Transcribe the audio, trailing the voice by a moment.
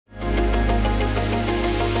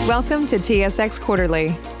Welcome to TSX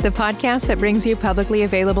Quarterly, the podcast that brings you publicly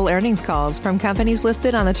available earnings calls from companies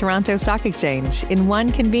listed on the Toronto Stock Exchange in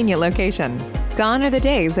one convenient location. Gone are the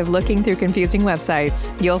days of looking through confusing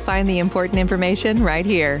websites. You'll find the important information right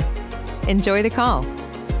here. Enjoy the call.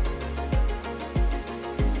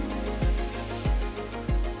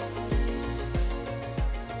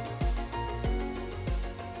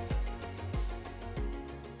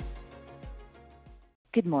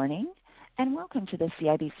 Good morning, and welcome to the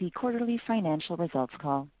CIBC Quarterly Financial Results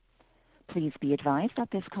Call. Please be advised that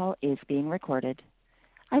this call is being recorded.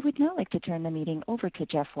 I would now like to turn the meeting over to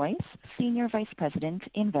Jeff Weiss, Senior Vice President,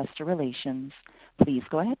 Investor Relations. Please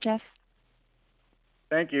go ahead, Jeff.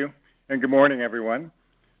 Thank you, and good morning, everyone.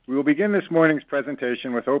 We will begin this morning's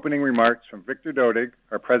presentation with opening remarks from Victor Dodig,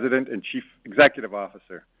 our President and Chief Executive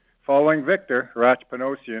Officer. Following Victor, Hratch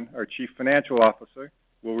Panossian, our Chief Financial Officer,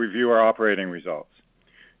 will review our operating results.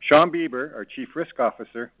 Sean Bieber, our Chief Risk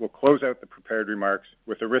Officer, will close out the prepared remarks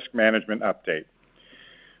with a risk management update.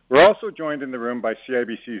 We're also joined in the room by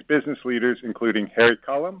CIBC's business leaders, including Harry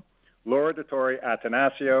Cullum, Laura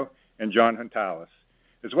Dottori-Atanasio, and John Huntalis,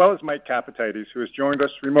 as well as Mike Capatides, who has joined us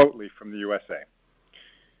remotely from the USA.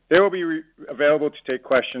 They will be available to take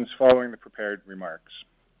questions following the prepared remarks.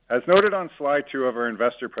 As noted on slide 2 of our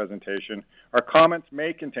investor presentation, our comments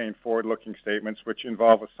may contain forward-looking statements which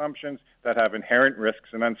involve assumptions that have inherent risks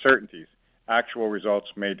and uncertainties. Actual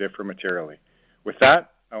results may differ materially. With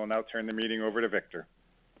that, I will now turn the meeting over to Victor.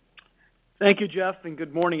 Thank you, Jeff, and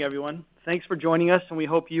good morning, everyone. Thanks for joining us, and we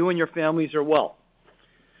hope you and your families are well.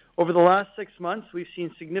 Over the last 6 months, we've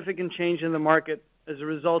seen significant change in the market as a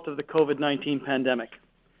result of the COVID-19 pandemic.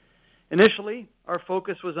 Initially, our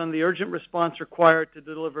focus was on the urgent response required to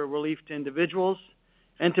deliver relief to individuals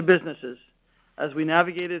and to businesses as we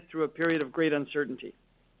navigated through a period of great uncertainty.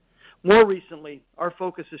 More recently, our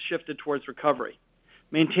focus has shifted towards recovery,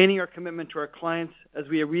 maintaining our commitment to our clients as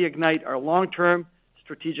we reignite our long-term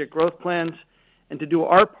strategic growth plans and to do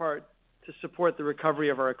our part to support the recovery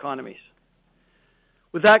of our economies.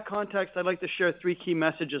 With that context, I'd like to share 3 key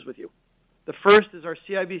messages with you. The first is our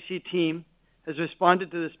CIBC team has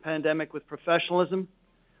responded to this pandemic with professionalism,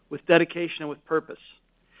 with dedication, and with purpose.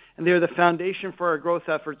 And they are the foundation for our growth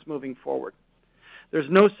efforts moving forward. There's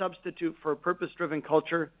no substitute for a purpose-driven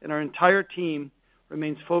culture, and our entire team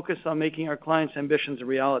remains focused on making our clients' ambitions a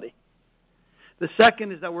reality. The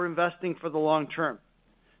second is that we're investing for the long term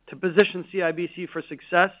to position CIBC for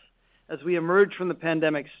success as we emerge from the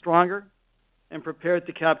pandemic stronger and prepared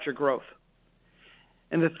to capture growth.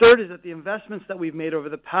 And the third is that the investments that we've made over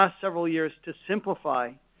the past several years to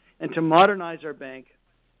simplify and to modernize our bank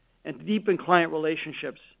and to deepen client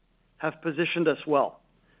relationships have positioned us well.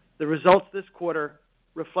 The results this quarter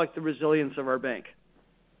reflect the resilience of our bank.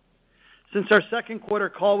 Since our second quarter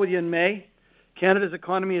call with you in May, Canada's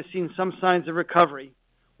economy has seen some signs of recovery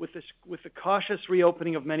with the cautious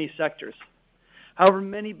reopening of many sectors. However,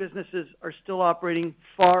 many businesses are still operating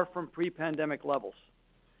far from pre-pandemic levels.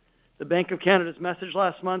 The Bank of Canada's message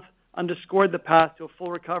last month underscored the path to a full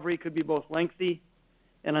recovery could be both lengthy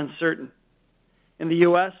and uncertain. In the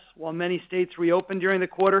U.S., while many states reopened during the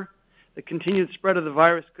quarter, the continued spread of the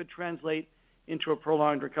virus could translate into a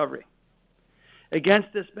prolonged recovery. Against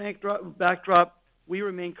this backdrop, we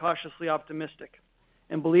remain cautiously optimistic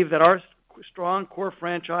and believe that our strong core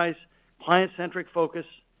franchise, client-centric focus,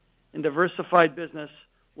 and diversified business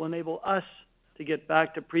will enable us to get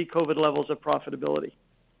back to pre-COVID levels of profitability.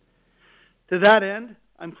 To that end,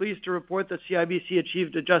 I'm pleased to report that CIBC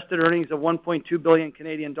achieved adjusted earnings of 1.2 billion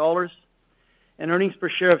Canadian dollars and earnings per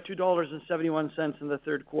share of $2.71 in the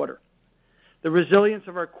third quarter. The resilience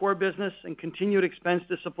of our core business and continued expense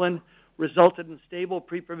discipline resulted in stable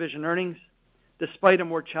pre-provision earnings despite a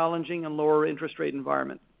more challenging and lower interest rate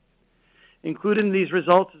environment. Included in these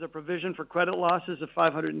results is a provision for credit losses of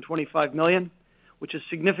 $525 million, which is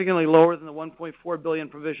significantly lower than the $1.4 billion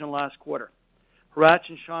provision last quarter. Hratch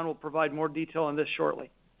and Sean will provide more detail on this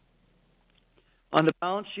shortly. On the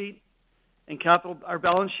balance sheet and capital, our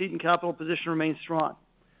balance sheet and capital position remains strong,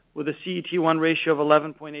 with a CET1 ratio of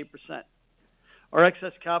 11.8%. Our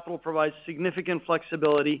excess capital provides significant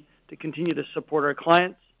flexibility to continue to support our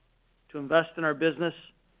clients, to invest in our business,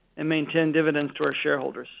 and maintain dividends to our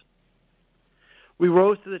shareholders. We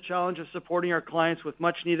rose to the challenge of supporting our clients with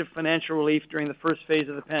much-needed financial relief during the first phase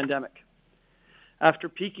of the pandemic. After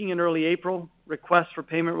peaking in early April, requests for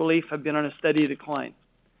payment relief have been on a steady decline.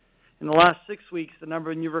 In the last 6 weeks, the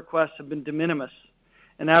number of new requests have been de minimis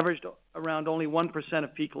and averaged around only 1%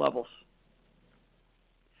 of peak levels.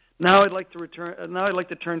 Now I'd like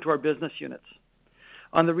to turn to our business units.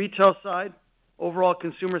 On the retail side, overall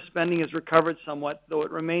consumer spending has recovered somewhat, though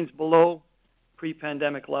it remains below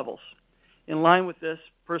pre-pandemic levels. In line with this,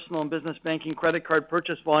 personal and business banking credit card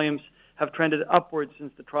purchase volumes have trended upwards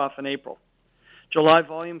since the trough in April. July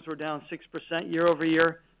volumes were down 6% year over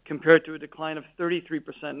year, compared to a decline of 33%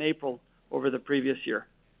 in April over the previous year.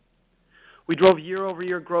 We drove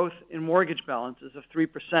year-over-year growth in mortgage balances of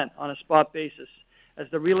 3% on a spot basis as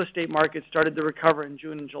the real estate market started to recover in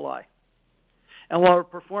June and July. And while our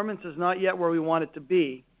performance is not yet where we want it to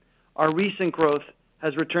be, our recent growth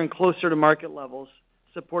has returned closer to market levels,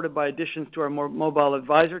 supported by additions to our mobile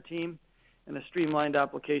advisor team and a streamlined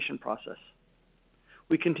application process.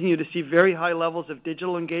 We continue to see very high levels of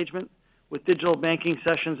digital engagement, with digital banking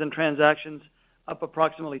sessions and transactions up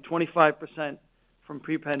approximately 25% from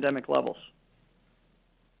pre-pandemic levels.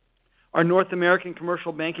 Our North American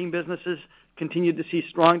commercial banking businesses continued to see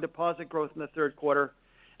strong deposit growth in the third quarter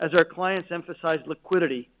as our clients emphasized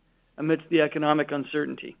liquidity amidst the economic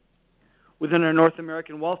uncertainty. Within our North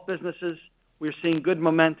American wealth businesses, we are seeing good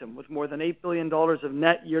momentum with more than $8 billion of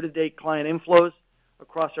net year-to-date client inflows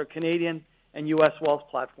across our Canadian and U.S. wealth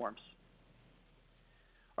platforms.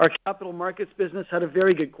 Our capital markets business had a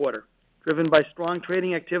very good quarter, driven by strong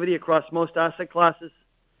trading activity across most asset classes,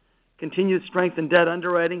 continued strength in debt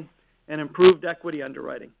underwriting, and improved equity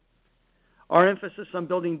underwriting. Our emphasis on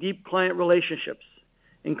building deep client relationships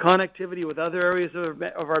in connectivity with other areas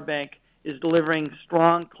of our bank is delivering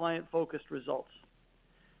strong client-focused results.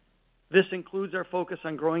 This includes our focus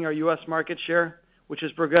on growing our U.S. market share, which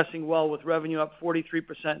is progressing well with revenue up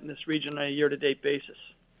 43% in this region on a year-to-date basis.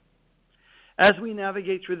 As we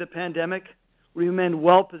navigate through the pandemic, we remain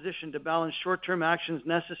well positioned to balance short-term actions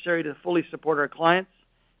necessary to fully support our clients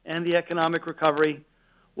and the economic recovery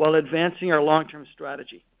while advancing our long-term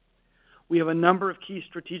strategy. We have a number of key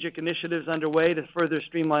strategic initiatives underway to further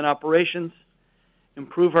streamline operations,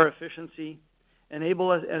 improve our efficiency, and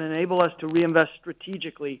enable us to reinvest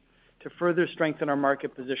strategically to further strengthen our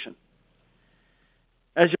market position.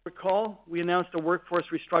 As you recall, we announced a workforce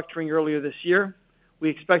restructuring earlier this year. We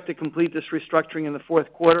expect to complete this restructuring in the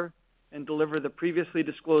fourth quarter and deliver the previously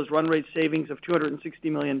disclosed run rate savings of $260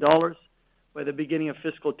 million by the beginning of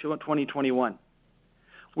fiscal 2021.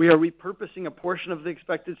 We are repurposing a portion of the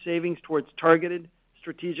expected savings towards targeted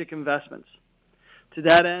strategic investments. To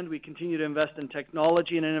that end, we continue to invest in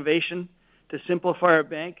technology and innovation to simplify our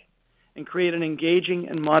bank and create an engaging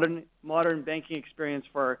and modern banking experience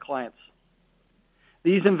for our clients.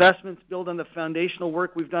 These investments build on the foundational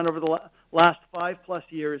work we've done over the last 5+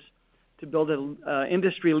 years to build an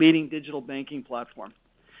industry-leading digital banking platform.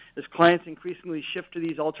 As clients increasingly shift to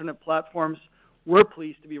these alternate platforms, we're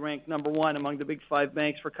pleased to be ranked number 1 among the big 5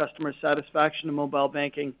 banks for customer satisfaction in mobile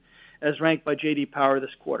banking, as ranked by J.D. Power this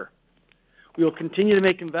quarter. We will continue to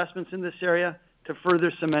make investments in this area to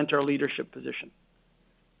further cement our leadership position.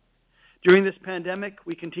 During this pandemic,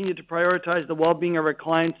 we continue to prioritize the well-being of our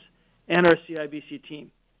clients and our CIBC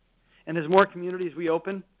team. And as more communities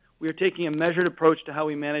reopen, we are taking a measured approach to how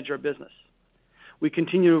we manage our business. We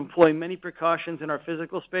continue to employ many precautions in our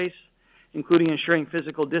physical space, including ensuring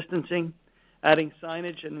physical distancing, adding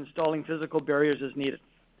signage, and installing physical barriers as needed.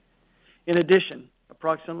 In addition,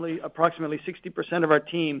 approximately 60% of our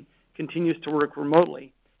team continues to work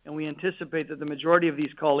remotely, and we anticipate that the majority of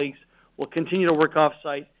these colleagues will continue to work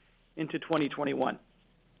off-site into 2021.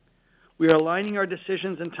 We are aligning our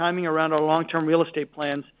decisions and timing around our long-term real estate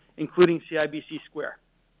plans, including CIBC Square.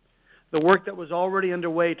 The work that was already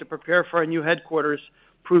underway to prepare for our new headquarters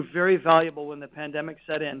proved very valuable when the pandemic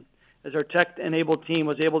set in, as our tech-enabled team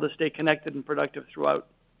was able to stay connected and productive throughout.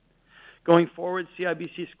 Going forward,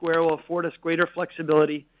 CIBC Square will afford us greater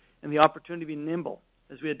flexibility and the opportunity to be nimble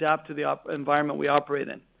as we adapt to the environment we operate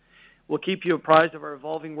in. We'll keep you apprised of our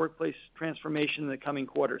evolving workplace transformation in the coming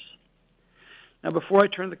quarters. Now, before I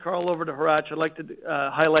turn the call over to Hratch, I'd like to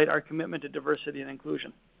highlight our commitment to diversity and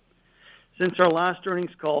inclusion. Since our last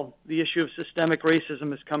earnings call, the issue of systemic racism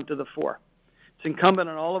has come to the fore. It's incumbent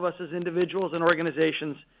on all of us as individuals and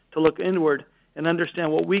organizations to look inward and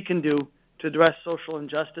understand what we can do to address social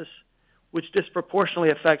injustice, which disproportionately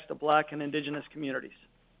affects the Black and Indigenous communities.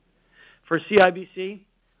 For CIBC,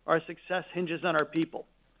 our success hinges on our people.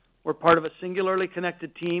 We're part of a singularly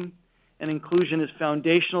connected team, and inclusion is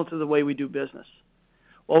foundational to the way we do business.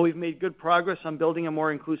 While we've made good progress on building a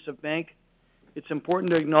more inclusive bank, it's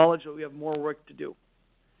important to acknowledge that we have more work to do.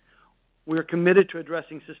 We are committed to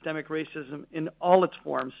addressing systemic racism in all its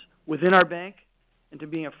forms within our bank and to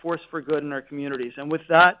being a force for good in our communities. And with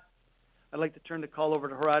that, I'd like to turn the call over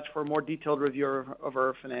to Hratch for a more detailed review of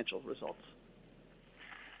our financial results.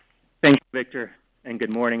 Thank you, Victor, and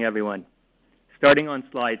good morning, everyone. Starting on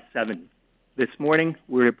slide 7. This morning,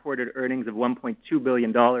 we reported earnings of $1.2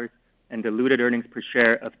 billion and diluted earnings per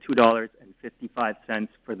share of $2.50. $2.55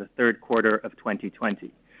 for the third quarter of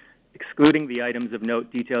 2020. Excluding the items of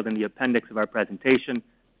note detailed in the appendix of our presentation,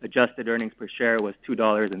 adjusted earnings per share was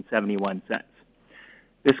 $2.71.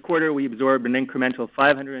 This quarter, we absorbed an incremental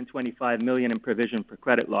 $525 million in provision for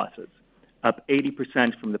credit losses, up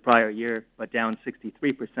 80% from the prior year, but down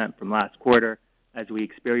 63% from last quarter, as we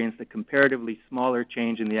experienced a comparatively smaller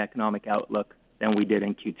change in the economic outlook than we did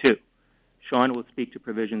in Q2. Sean will speak to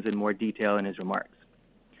provisions in more detail in his remarks.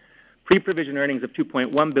 Pre-provision earnings of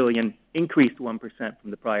 $2.1 billion increased 1%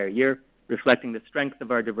 from the prior year, reflecting the strength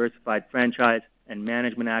of our diversified franchise and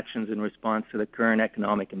management actions in response to the current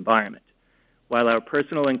economic environment. While our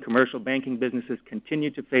personal and commercial banking businesses continue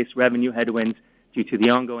to face revenue headwinds due to the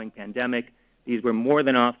ongoing pandemic, these were more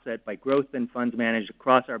than offset by growth in funds managed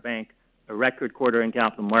across our bank, a record quarter in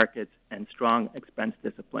capital markets, and strong expense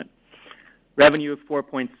discipline. Revenue of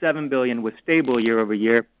 $4.7 billion was stable year over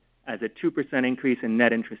year, as a 2% increase in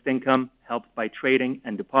net interest income, helped by trading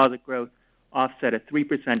and deposit growth, offset a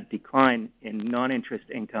 3% decline in non-interest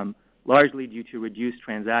income, largely due to reduced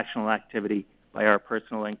transactional activity by our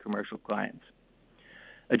personal and commercial clients.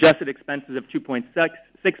 Adjusted expenses of $2.6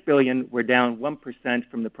 billion were down 1%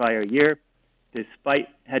 from the prior year, despite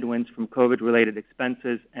headwinds from COVID-related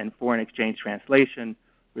expenses and foreign exchange translation,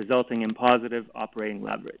 resulting in positive operating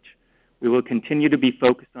leverage. We will continue to be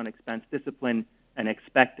focused on expense discipline and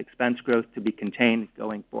expect expense growth to be contained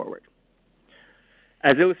going forward.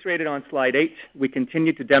 As illustrated on slide 8, we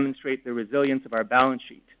continue to demonstrate the resilience of our balance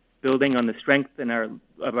sheet, building on the strength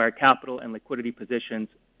of our capital and liquidity positions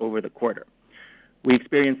over the quarter. We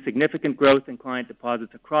experienced significant growth in client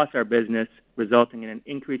deposits across our business, resulting in an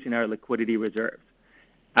increase in our liquidity reserves.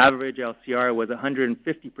 Average LCR was 150%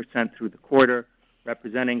 through the quarter,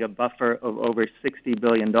 representing a buffer of over $60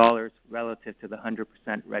 billion relative to the 100%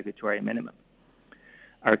 regulatory minimum.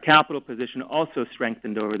 Our capital position also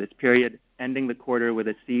strengthened over this period, ending the quarter with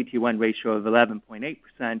a CET1 ratio of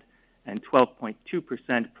 11.8% and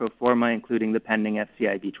 12.2% pro forma, including the pending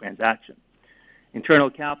FCIB transaction.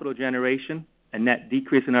 Internal capital generation, a net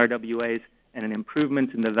decrease in RWAs, and an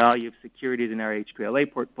improvement in the value of securities in our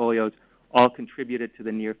HQLA portfolios all contributed to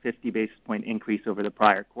the near 50 basis point increase over the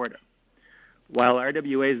prior quarter. While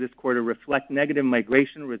RWAs this quarter reflect negative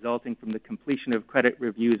migration resulting from the completion of credit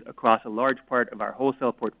reviews across a large part of our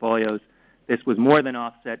wholesale portfolios, this was more than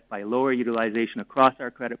offset by lower utilization across our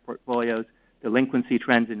credit portfolios, delinquency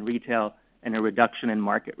trends in retail, and a reduction in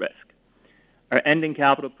market risk. Our ending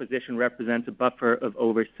capital position represents a buffer of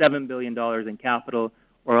over $7 billion in capital,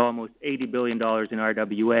 or almost $80 billion in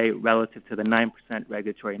RWA relative to the 9%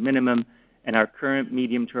 regulatory minimum, and our current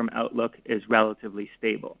medium-term outlook is relatively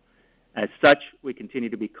stable. As such, we continue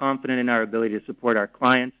to be confident in our ability to support our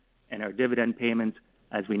clients and our dividend payments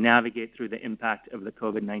as we navigate through the impact of the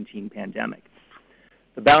COVID-19 pandemic.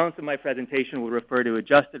 The balance of my presentation will refer to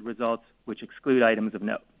adjusted results, which exclude items of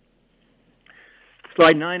note.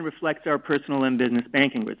 Slide 9 reflects our personal and business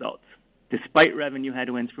banking results. Despite revenue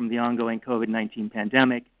headwinds from the ongoing COVID-19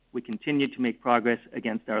 pandemic, we continue to make progress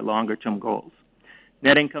against our longer-term goals.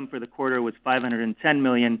 Net income for the quarter was $510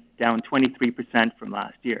 million, down 23% from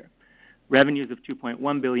last year. Revenues of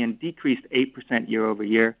 $2.1 billion decreased 8% year over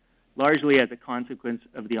year, largely as a consequence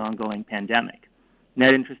of the ongoing pandemic.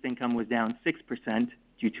 Net interest income was down 6%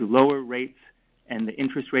 due to lower rates and the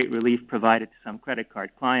interest rate relief provided to some credit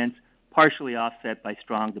card clients, partially offset by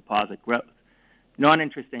strong deposit growth.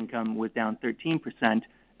 Non-interest income was down 13%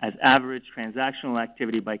 as average transactional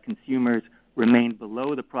activity by consumers remained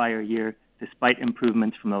below the prior year despite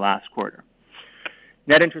improvements from the last quarter.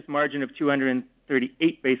 Net interest margin of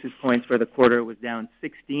 238 basis points for the quarter was down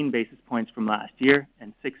 16 basis points from last year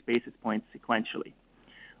and 6 basis points sequentially.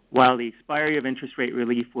 While the expiry of interest rate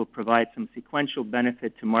relief will provide some sequential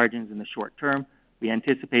benefit to margins in the short term, we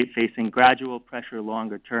anticipate facing gradual pressure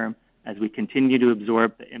longer term as we continue to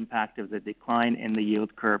absorb the impact of the decline in the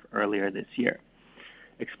yield curve earlier this year.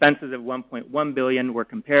 Expenses of $1.1 billion were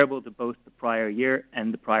comparable to both the prior year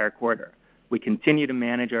and the prior quarter. We continue to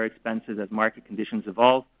manage our expenses as market conditions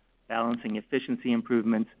evolve, balancing efficiency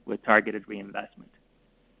improvements with targeted reinvestment.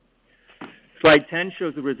 Slide 10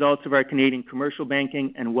 shows the results of our Canadian commercial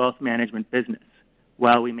banking and wealth management business.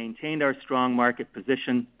 While we maintained our strong market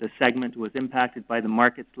position, the segment was impacted by the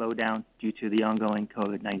market slowdown due to the ongoing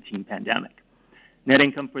COVID-19 pandemic. Net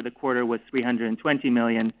income for the quarter was $320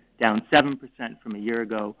 million, down 7% from a year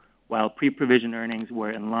ago, while pre-provision earnings were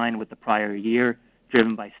in line with the prior year,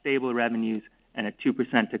 driven by stable revenues and a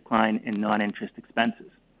 2% decline in non-interest expenses.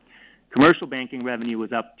 Commercial banking revenue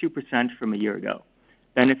was up 2% from a year ago,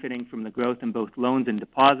 benefiting from the growth in both loans and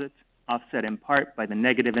deposits, offset in part by the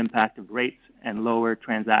negative impact of rates and lower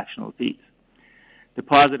transactional fees.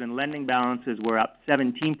 Deposit and lending balances were up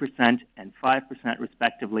 17% and 5%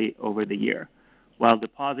 respectively over the year. While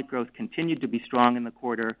deposit growth continued to be strong in the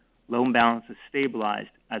quarter, loan balances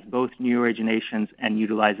stabilized as both new originations and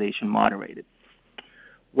utilization moderated.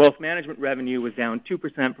 Wealth management revenue was down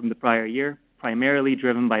 2% from the prior year, primarily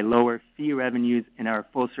driven by lower fee revenues in our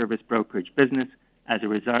full-service brokerage business as a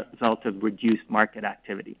result of reduced market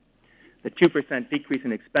activity. The 2% decrease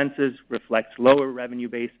in expenses reflects lower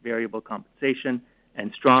revenue-based variable compensation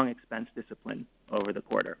and strong expense discipline over the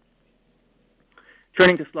quarter.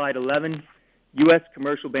 Turning to slide 11, U.S.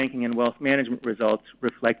 commercial banking and wealth management results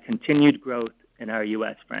reflect continued growth in our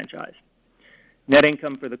U.S. franchise. Net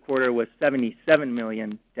income for the quarter was $77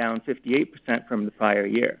 million, down 58% from the prior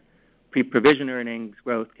year. Pre-provision earnings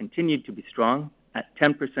growth continued to be strong at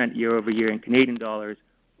 10% year-over-year in Canadian dollars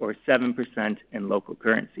or 7% in local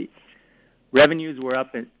currency. Revenues were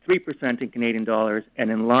up at 3% in Canadian dollars and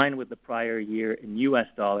in line with the prior year in U.S.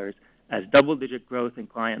 dollars as double-digit growth in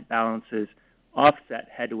client balances offset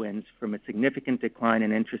headwinds from a significant decline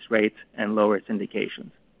in interest rates and lower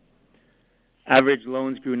syndications. Average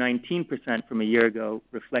loans grew 19% from a year ago,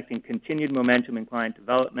 reflecting continued momentum in client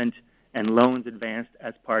development and loans advanced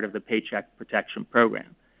as part of the Paycheck Protection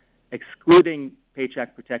Program. Excluding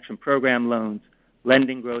Paycheck Protection Program loans,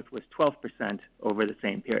 lending growth was 12% over the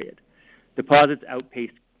same period. Deposits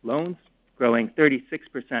outpaced loans, growing 36%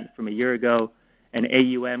 from a year ago, and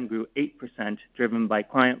AUM grew 8%, driven by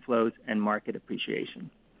client flows and market appreciation.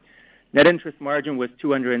 Net interest margin was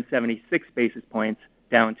 276 basis points,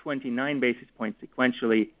 down 29 basis points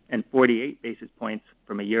sequentially and 48 basis points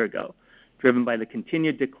from a year ago, driven by the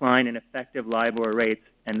continued decline in effective LIBOR rates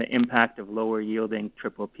and the impact of lower-yielding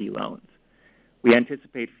PPP loans. We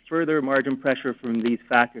anticipate further margin pressure from these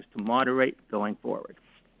factors to moderate going forward.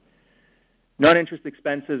 Non-interest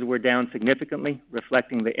expenses were down significantly,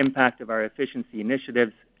 reflecting the impact of our efficiency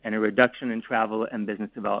initiatives and a reduction in travel and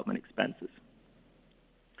business development expenses.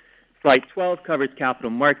 Slide 12 covers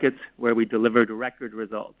capital markets, where we delivered record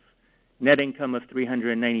results. Net income of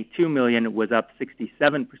 $392 million was up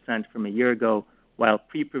 67% from a year ago, while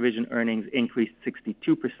pre-provision earnings increased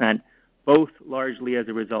 62%, both largely as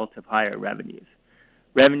a result of higher revenues.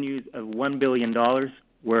 Revenues of $1 billion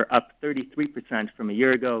were up 33% from a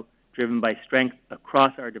year ago, driven by strength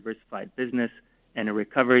across our diversified business and a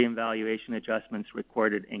recovery in valuation adjustments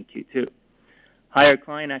recorded in Q2. Higher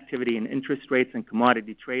client activity in interest rates and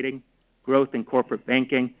commodity trading, growth in corporate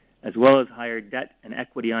banking, as well as higher debt and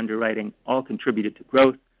equity underwriting all contributed to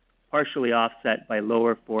growth, partially offset by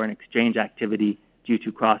lower foreign exchange activity due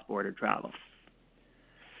to cross-border travel.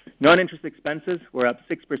 Non-interest expenses were up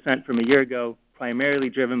 6% from a year ago, primarily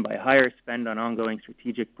driven by higher spend on ongoing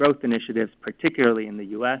strategic growth initiatives, particularly in the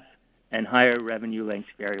U.S., and higher revenue-linked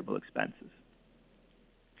variable expenses.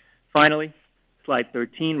 Finally, slide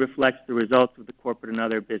 13 reflects the results of the corporate and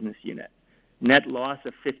other business unit. Net loss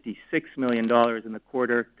of $56 million in the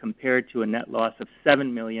quarter compared to a net loss of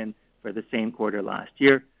 $7 million for the same quarter last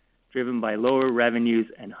year, driven by lower revenues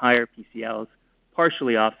and higher PCLs,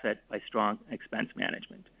 partially offset by strong expense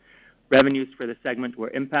management. Revenues for the segment were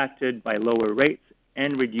impacted by lower rates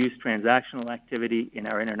and reduced transactional activity in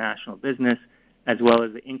our international business, as well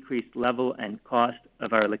as the increased level and cost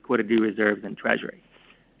of our liquidity reserves and treasury.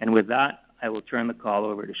 And with that, I will turn the call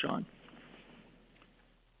over to Sean.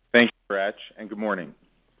 Thank you, Hratch, and good morning.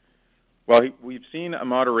 While we've seen a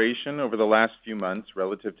moderation over the last few months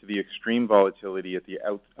relative to the extreme volatility at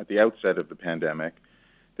the outset of the pandemic,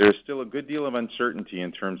 there is still a good deal of uncertainty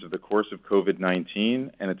in terms of the course of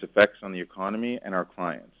COVID-19 and its effects on the economy and our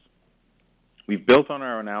clients. We've built on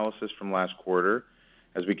our analysis from last quarter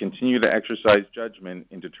as we continue to exercise judgment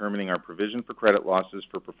in determining our provision for credit losses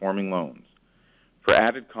for performing loans. For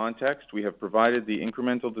added context, we have provided the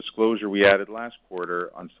incremental disclosure we added last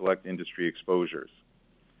quarter on select industry exposures.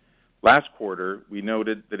 Last quarter, we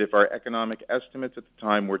noted that if our economic estimates at the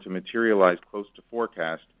time were to materialize close to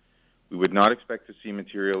forecast, we would not expect to see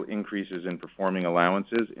material increases in performing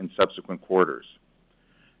allowances in subsequent quarters.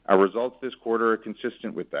 Our results this quarter are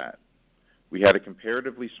consistent with that. We had a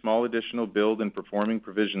comparatively small additional build in performing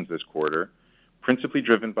provisions this quarter, principally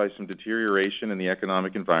driven by some deterioration in the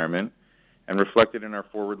economic environment and reflected in our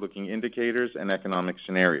forward-looking indicators and economic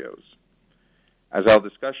scenarios. As I'll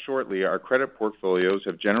discuss shortly, our credit portfolios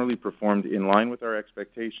have generally performed in line with our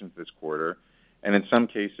expectations this quarter, and in some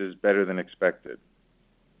cases better than expected.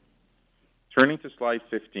 Turning to slide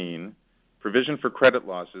 15, provision for credit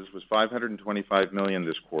losses was $525 million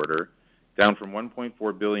this quarter, down from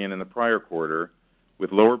 $1.4 billion in the prior quarter,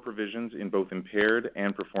 with lower provisions in both impaired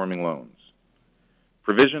and performing loans.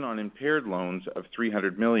 Provision on impaired loans of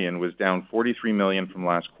 $300 million was down $43 million from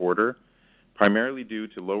last quarter, primarily due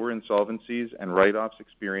to lower insolvencies and write-offs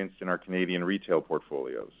experienced in our Canadian retail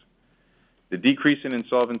portfolios. The decrease in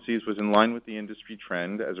insolvencies was in line with the industry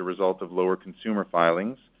trend as a result of lower consumer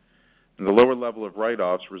filings, and the lower level of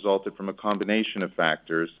write-offs resulted from a combination of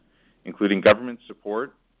factors, including government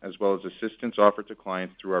support as well as assistance offered to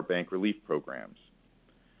clients through our bank relief programs.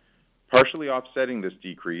 Partially offsetting this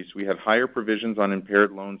decrease, we had higher provisions on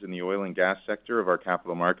impaired loans in the oil and gas sector of our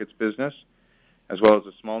capital markets business, as well as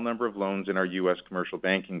a small number of loans in our U.S. commercial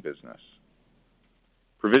banking business.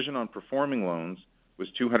 Provision on performing loans was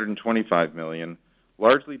 $225 million,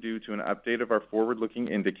 largely due to an update of our forward-looking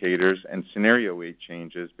indicators and scenario weight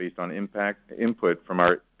changes based on input from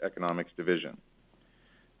our economics division.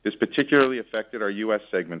 This particularly affected our U.S.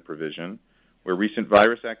 segment provision, where recent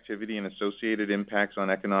virus activity and associated impacts on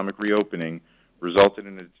economic reopening resulted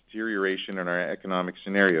in a deterioration in our economic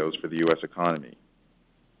scenarios for the U.S. economy.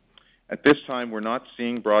 At this time, we're not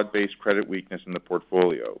seeing broad-based credit weakness in the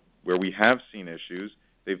portfolio. Where we have seen issues,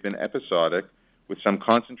 they've been episodic, with some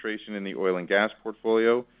concentration in the oil and gas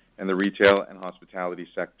portfolio and the retail and hospitality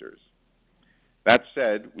sectors. That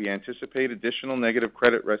said, we anticipate additional negative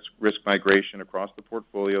credit risk migration across the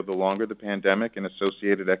portfolio the longer the pandemic and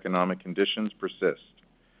associated economic conditions persist.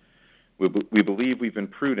 We believe we've been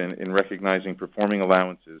prudent in recognizing performing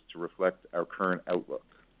allowances to reflect our current outlook.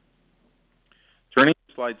 Turning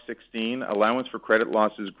to slide 16, allowance for credit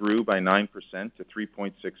losses grew by 9% to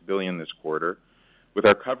 $3.6 billion this quarter, with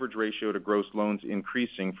our coverage ratio to gross loans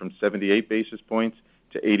increasing from 78 basis points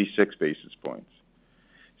to 86 basis points.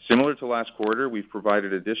 Similar to last quarter, we've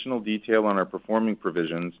provided additional detail on our performing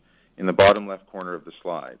provisions in the bottom left corner of the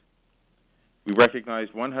slide. We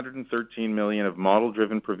recognized $113 million of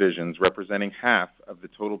model-driven provisions, representing half of the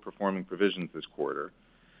total performing provisions this quarter,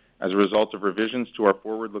 as a result of revisions to our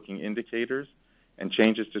forward-looking indicators and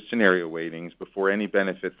changes to scenario weightings before any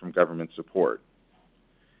benefit from government support.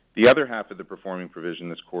 The other half of the performing provision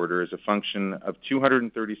this quarter is a function of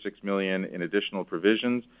 $236 million in additional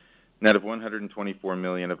provisions, net of $124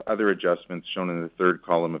 million of other adjustments shown in the third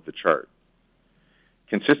column of the chart.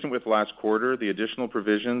 Consistent with last quarter, the additional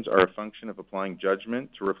provisions are a function of applying judgment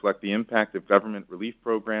to reflect the impact of government relief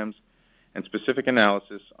programs and specific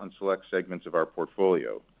analysis on select segments of our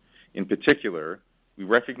portfolio. In particular, we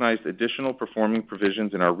recognized additional performing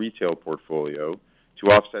provisions in our retail portfolio to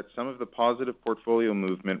offset some of the positive portfolio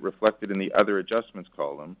movement reflected in the other adjustments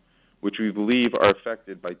column, which we believe are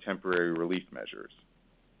affected by temporary relief measures.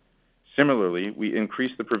 Similarly, we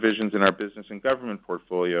increased the provisions in our business and government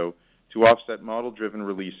portfolio to offset model-driven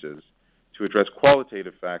releases to address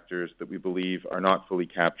qualitative factors that we believe are not fully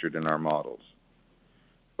captured in our models.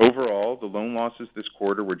 Overall, the loan losses this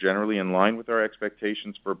quarter were generally in line with our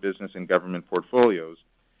expectations for business and government portfolios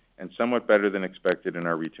and somewhat better than expected in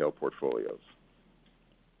our retail portfolios.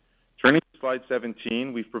 Turning to slide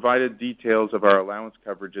 17, we've provided details of our allowance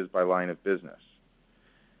coverages by line of business.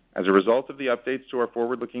 As a result of the updates to our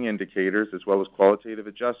forward-looking indicators as well as qualitative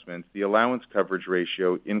adjustments, the allowance coverage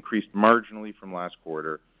ratio increased marginally from last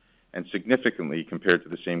quarter and significantly compared to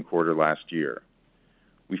the same quarter last year.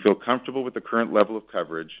 We feel comfortable with the current level of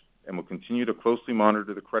coverage and will continue to closely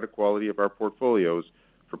monitor the credit quality of our portfolios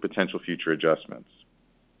for potential future adjustments.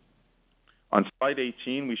 On slide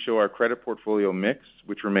 18, we show our credit portfolio mix,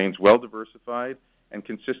 which remains well diversified and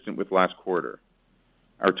consistent with last quarter.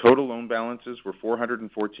 Our total loan balances were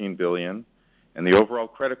 $414 billion, and the overall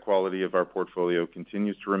credit quality of our portfolio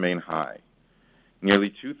continues to remain high.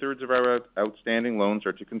 Nearly two-thirds of our outstanding loans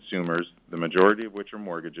are to consumers, the majority of which are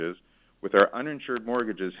mortgages, with our uninsured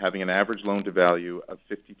mortgages having an average loan-to-value of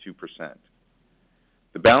 52%.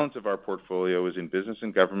 The balance of our portfolio is in business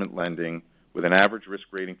and government lending, with an average risk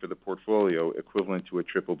rating for the portfolio equivalent to a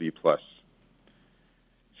BBB+.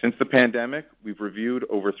 Since the pandemic, we've reviewed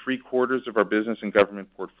over three-quarters of our business and government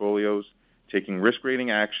portfolios, taking risk rating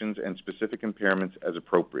actions and specific impairments as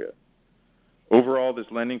appropriate. Overall, this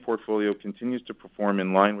lending portfolio continues to perform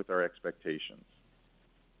in line with our expectations.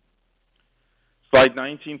 Slide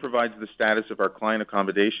 19 provides the status of our client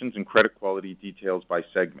accommodations and credit quality details by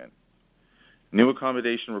segment. New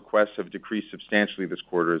accommodation requests have decreased substantially this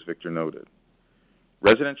quarter, as Victor noted.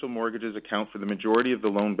 Residential mortgages account for the majority of the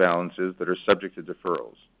loan balances that are subject to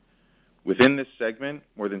deferrals. Within this segment,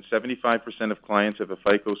 more than 75% of clients have a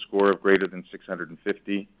FICO score of greater than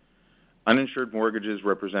 650. Uninsured mortgages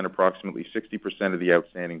represent approximately 60% of the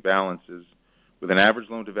outstanding balances, with an average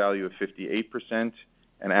loan-to-value of 58%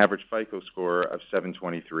 and average FICO score of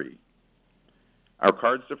 723. Our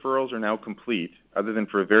cards deferrals are now complete, other than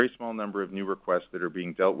for a very small number of new requests that are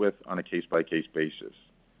being dealt with on a case-by-case basis.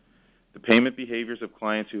 The payment behaviors of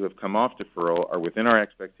clients who have come off deferral are within our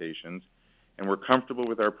expectations, and we're comfortable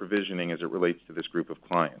with our provisioning as it relates to this group of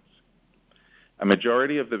clients. A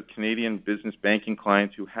majority of the Canadian business banking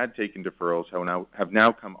clients who had taken deferrals have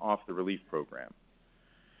now come off the relief program.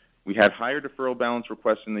 We had higher deferral balance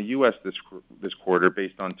requests in the U.S. this quarter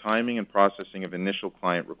based on timing and processing of initial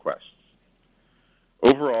client requests.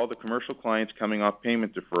 Overall, the commercial clients coming off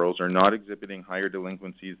payment deferrals are not exhibiting higher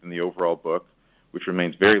delinquencies than the overall book, which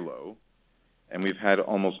remains very low, and we've had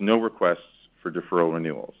almost no requests for deferral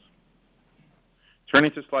renewals.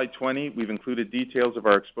 Turning to slide 20, we've included details of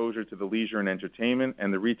our exposure to the leisure and entertainment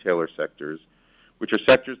and the retailer sectors, which are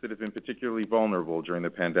sectors that have been particularly vulnerable during the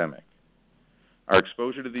pandemic. Our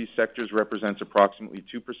exposure to these sectors represents approximately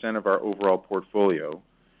 2% of our overall portfolio,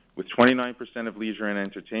 with 29% of leisure and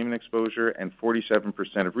entertainment exposure and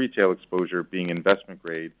 47% of retail exposure being investment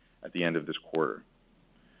grade at the end of this quarter.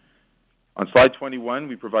 On slide 21,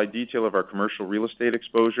 we provide detail of our commercial real estate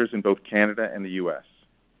exposures in both Canada and the U.S.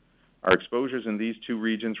 Our exposures in these two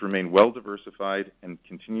regions remain well diversified and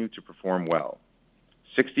continue to perform well.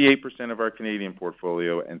 68% of our Canadian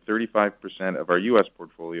portfolio and 35% of our U.S.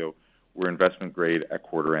 portfolio were investment grade at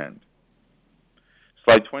quarter end.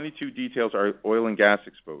 Slide 22 details our oil and gas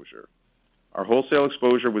exposure. Our wholesale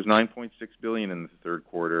exposure was $9.6 billion in the third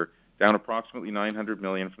quarter, down approximately $900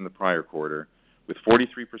 million from the prior quarter, with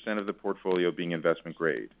 43% of the portfolio being investment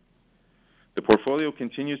grade. The portfolio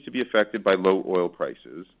continues to be affected by low oil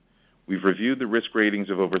prices. We've reviewed the risk ratings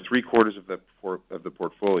of over three-quarters of the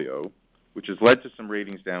portfolio, which has led to some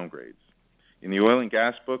ratings downgrades. In the oil and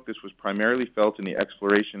gas book, this was primarily felt in the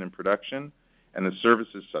exploration and production and the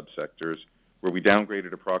services subsectors, where we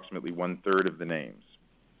downgraded approximately one-third of the names.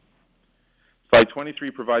 Slide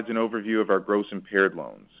 23 provides an overview of our gross impaired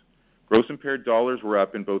loans. Gross impaired dollars were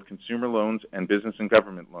up in both consumer loans and business and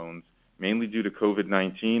government loans, mainly due to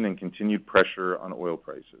COVID-19 and continued pressure on oil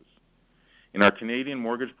prices. In our Canadian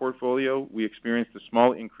mortgage portfolio, we experienced a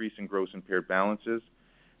small increase in gross impaired balances.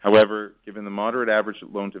 However, given the moderate average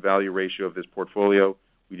loan-to-value ratio of this portfolio,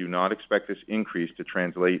 we do not expect this increase to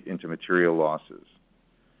translate into material losses.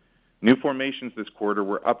 New formations this quarter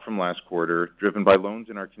were up from last quarter, driven by loans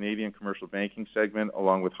in our Canadian commercial banking segment,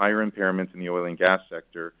 along with higher impairments in the oil and gas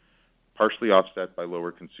sector, partially offset by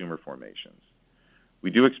lower consumer formations. We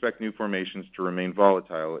do expect new formations to remain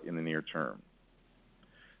volatile in the near term.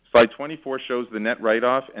 Slide 24 shows the net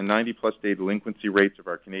write-off and 90-plus day delinquency rates of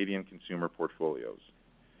our Canadian consumer portfolios.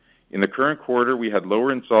 In the current quarter, we had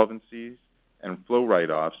lower insolvencies and flow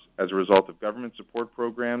write-offs as a result of government support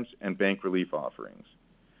programs and bank relief offerings.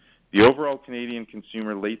 The overall Canadian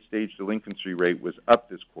consumer late-stage delinquency rate was up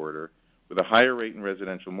this quarter, with a higher rate in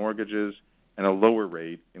residential mortgages and a lower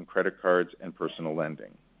rate in credit cards and personal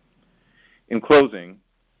lending. In closing,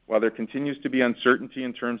 while there continues to be uncertainty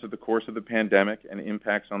in terms of the course of the pandemic and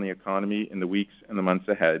impacts on the economy in the weeks and the months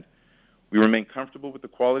ahead, we remain comfortable with the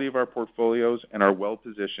quality of our portfolios and are well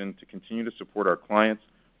positioned to continue to support our clients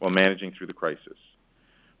while managing through the crisis.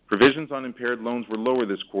 Provisions on impaired loans were lower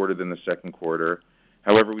this quarter than the second quarter.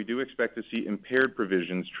 However, we do expect to see impaired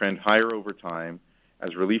provisions trend higher over time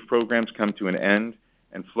as relief programs come to an end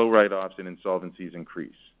and flow write-offs and insolvencies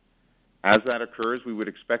increase. As that occurs, we would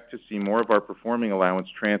expect to see more of our performing allowance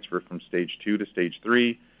transfer from Stage 2 to Stage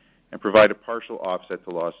 3 and provide a partial offset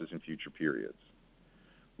to losses in future periods.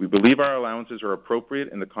 We believe our allowances are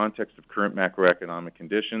appropriate in the context of current macroeconomic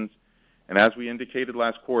conditions, and as we indicated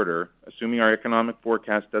last quarter, assuming our economic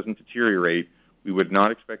forecast doesn't deteriorate, we would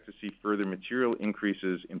not expect to see further material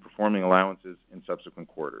increases in performing allowances in subsequent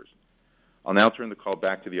quarters. I'll now turn the call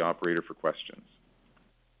back to the operator for questions.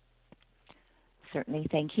 Certainly,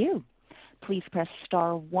 thank you. Please press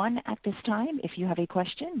star 1 at this time if you have a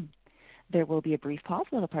question. There will be a brief pause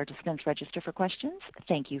while the participants register for questions.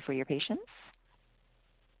 Thank you for your patience.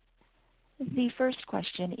 The first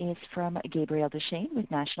question is from Gabriel Dechaine with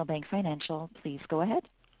National Bank Financial. Please go ahead.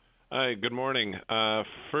 Hi, good morning.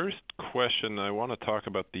 First question, I want to talk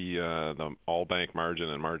about the all-bank margin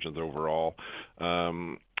and margins overall.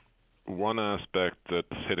 One aspect that's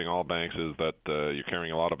hitting all banks is that you're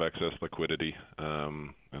carrying a lot of excess liquidity,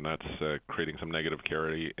 and that's creating some negative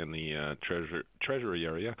carry in the treasury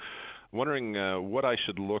area. Wondering what I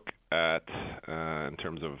should look at in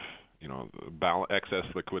terms of excess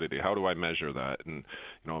liquidity. How do I measure that? And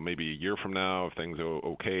maybe a year from now, if things are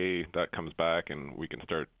okay, that comes back and we can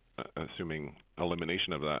start assuming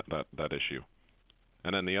elimination of that issue.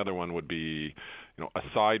 And then the other one would be,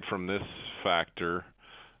 aside from this factor,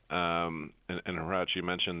 and Hratch, you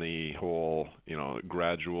mentioned the whole,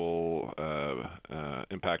 gradual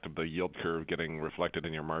impact impact of the yield curve getting reflected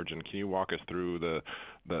in your margin. Can you walk us through the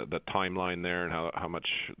timeline there and how much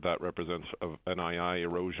that represents of NII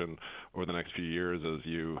erosion over the next few years as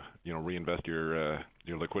you reinvest your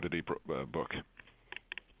liquidity book?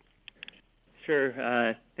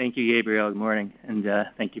 Sure. Thank you, Gabriel. Good morning, and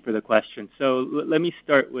thank you for the question. So let me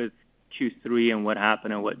start with Q3 and what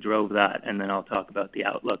happened and what drove that, and then I'll talk about the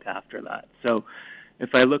outlook after that. So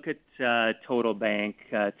if I look at total bank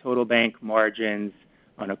margins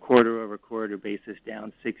on a quarter-over-quarter basis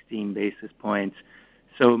down 16 basis points.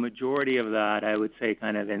 So a majority of that, I would say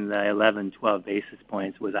kind of in the 11, 12 basis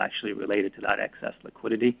points was actually related to that excess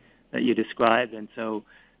liquidity that you described. And so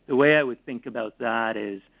the way I would think about that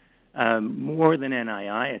is more than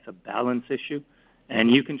NII, it's a balance issue.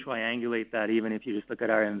 And you can triangulate that even if you just look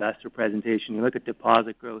at our investor presentation. You look at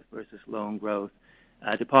deposit growth versus loan growth.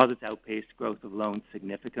 Deposits outpaced growth of loans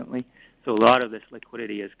significantly. So a lot of this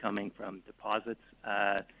liquidity is coming from deposits,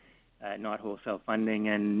 not wholesale funding.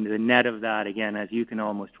 And the net of that, again, as you can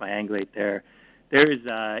almost triangulate there's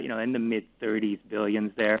in the mid-30s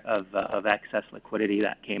billions there of excess liquidity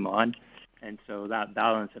that came on. And so that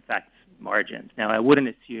balance affects margins. Now, I wouldn't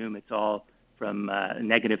assume it's all from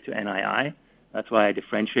negative to NII. That's why I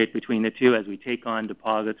differentiate between the two. As we take on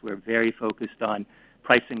deposits, we're very focused on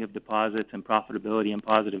pricing of deposits and profitability and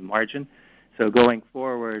positive margin. So going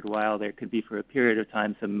forward, while there could be for a period of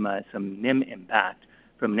time some NIM impact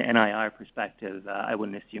from an NII perspective, I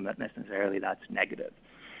wouldn't assume that necessarily that's negative.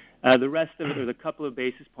 The rest of it, there's a couple of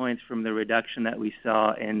basis points from the reduction that we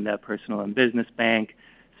saw in the personal and business bank.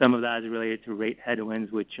 Some of that is related to rate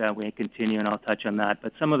headwinds, which we continue, and I'll touch on that.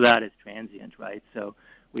 But some of that is transient, right? So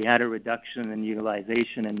we had a reduction in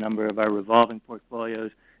utilization in a number of our revolving portfolios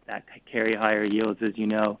that carry higher yields, as you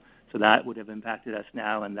know. So that would have impacted us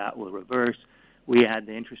now, and that will reverse. We had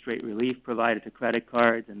the interest rate relief provided to credit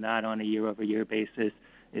cards, and that on a year-over-year basis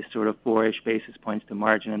is sort of 4-ish basis points to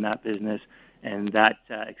margin in that business, and that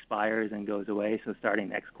expires and goes away. So starting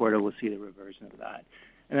next quarter, we'll see the reversion of that.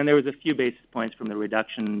 And then there was a few basis points from the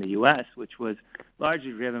reduction in the U.S., which was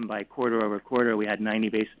largely driven by quarter-over-quarter. We had 90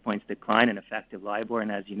 basis points decline in effective LIBOR,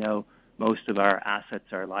 and as you know, most of our assets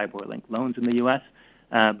are LIBOR-linked loans in the U.S.,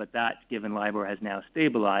 but that, given LIBOR has now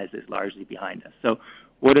stabilized, is largely behind us. So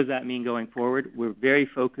what does that mean going forward? We're very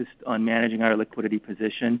focused on managing our liquidity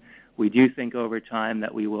position. We do think over time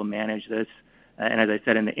that we will manage this. And as I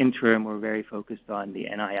said, in the interim, we're very focused on the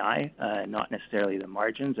NII, not necessarily the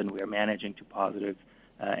margins, and we're managing to positive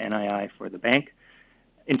NII for the bank.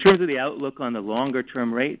 In terms of the outlook on the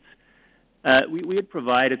longer-term rates, we had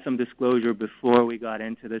provided some disclosure before we got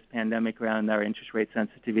into this pandemic around our interest rate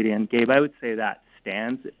sensitivity. And, Gabe, I would say that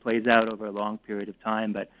stands. It plays out over a long period of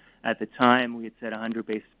time. But at the time, we had said 100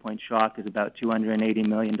 basis point shock is about $280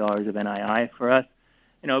 million of NII for us.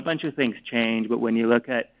 A bunch of things change, but when you look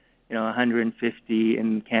at 150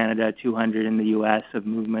 in Canada, 200 in the U.S. of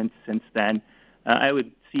movements since then, I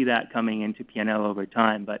would see that coming into P&L over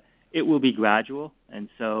time, but it will be gradual. And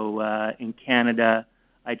so in Canada,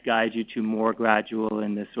 I'd guide you to more gradual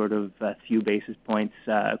in the sort of few basis points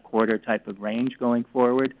a quarter type of range going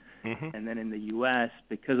forward. Mm-hmm. And then in the U.S.,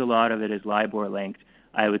 because a lot of it is LIBOR linked,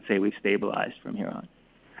 I would say we've stabilized from here on.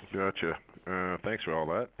 Gotcha. Thanks for all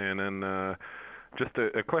that. And then just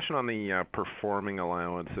a question on the performing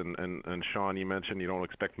allowance. And Shawn, you mentioned you don't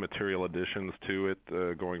expect material additions to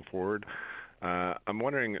it going forward. I'm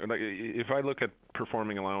wondering, if I look at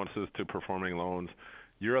performing allowances to performing loans,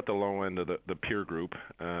 you're at the low end of the peer group.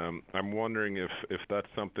 I'm wondering if that's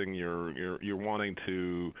something you're wanting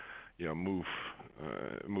to move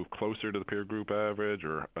closer to the peer group average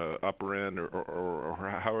or upper end, or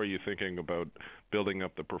how are you thinking about building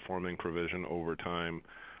up the performing provision over time?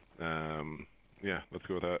 Let's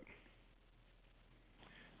go with that.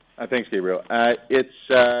 Thanks, Gabriel.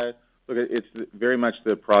 It's very much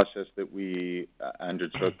the process that we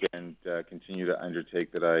undertook and continue to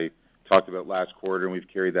undertake that I talked about last quarter, and we've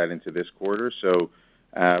carried that into this quarter. So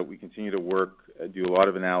we continue to do a lot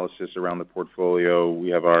of analysis around the portfolio. We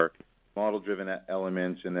have our model-driven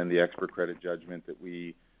elements and then the expert credit judgment that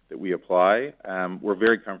we apply. We're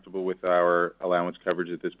very comfortable with our allowance coverage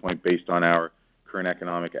at this point based on our current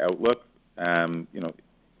economic outlook.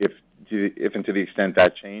 If and to the extent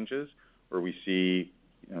that changes, or we see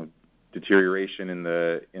deterioration in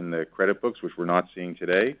the credit books, which we're not seeing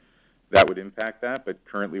today, that would impact that. But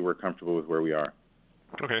currently, we're comfortable with where we are.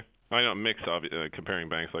 Okay. I know comparing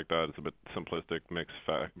banks like that is a bit simplistic. Mix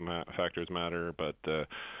factors matter, but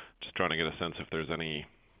just trying to get a sense if there's any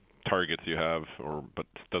targets you have, but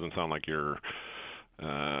it doesn't sound like you're.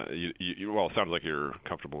 It sounds like you're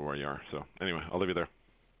comfortable where you are. So anyway, I'll leave you there.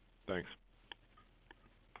 Thanks.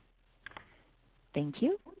 Thank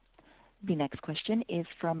you. The next question is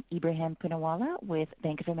from Ebrahim Poonawala with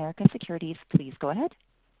Bank of America Securities. Please go ahead.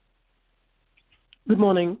 Good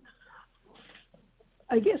morning.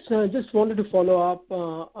 I guess I just wanted to follow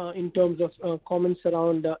up in terms of comments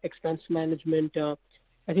around expense management.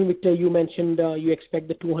 I think, Victor, you mentioned you expect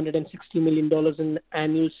the $260 million in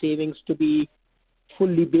annual savings to be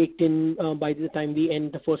fully baked in by the time we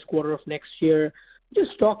end the first quarter of next year.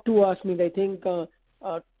 Just talk to us. I mean, I think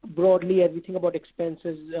broadly, as we think about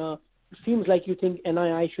expenses, it seems like you think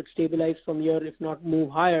NII should stabilize from here, if not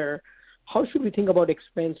move higher. How should we think about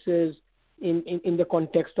expenses in the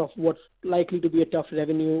context of what's likely to be a tough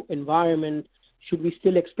revenue environment? Should we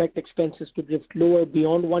still expect expenses to drift lower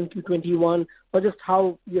beyond 1Q21, or just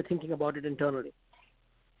how you're thinking about it internally?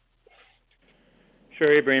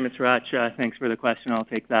 Sure, Ibrahim, it's Raj. Thanks for the question. I'll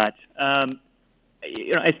take that.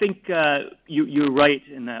 I think you're right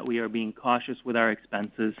in that we are being cautious with our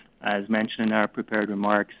expenses, as mentioned in our prepared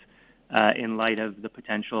remarks, in light of the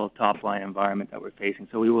potential top-line environment that we're facing.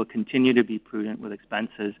 So we will continue to be prudent with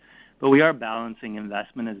expenses, but we are balancing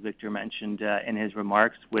investment, as Victor mentioned in his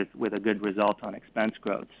remarks, with a good result on expense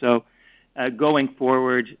growth. So going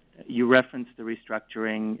forward, you referenced the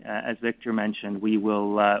restructuring. As Victor mentioned, we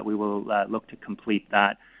will look to complete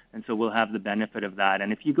that, and so we'll have the benefit of that.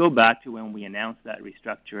 And if you go back to when we announced that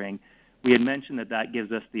restructuring, we had mentioned that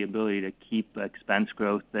gives us the ability to keep expense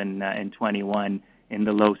growth in 21 in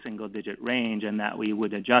the low single-digit range, and that we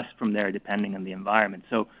would adjust from there depending on the environment.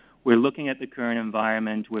 So we're looking at the current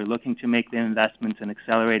environment. We're looking to make the investments and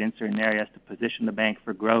accelerate in certain areas to position the bank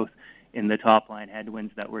for growth in the top-line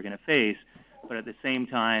headwinds that we're going to face. But at the same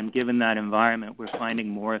time, given that environment, we're finding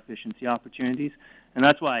more efficiency opportunities. And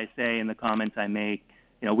that's why I say in the comments I make,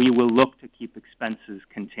 we will look to keep expenses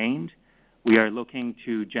contained. We are looking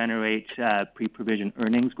to generate pre-provision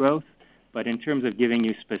earnings growth. But in terms of giving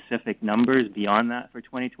you specific numbers beyond that for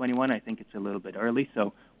 2021, I think it's a little bit early.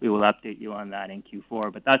 So we will update you on that in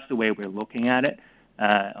Q4. But that's the way we're looking at it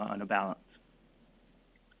on a balance.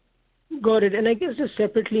 Got it. And I guess just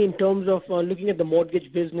separately in terms of looking at the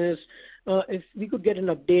mortgage business, if we could get an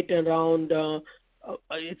update around,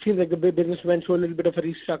 it seems like the business went through a little bit of a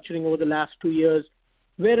restructuring over the last 2 years.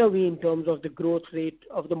 Where are we in terms of the growth rate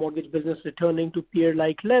of the mortgage business returning to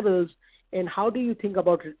peer-like levels? And how do you think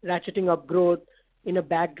about ratcheting up growth in a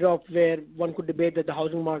backdrop where one could debate that the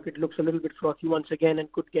housing market looks a little bit frothy once again and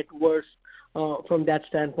could get worse from that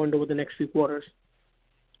standpoint over the next few quarters?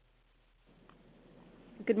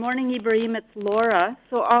 Good morning, Ibrahim. It's Laura.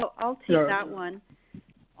 So I'll take that one.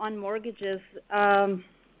 On mortgages,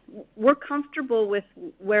 we're comfortable with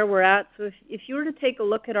where we're at. So if you were to take a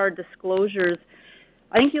look at our disclosures,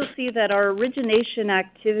 I think you'll see that our origination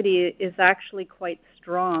activity is actually quite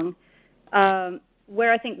strong.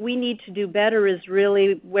 Where I think we need to do better is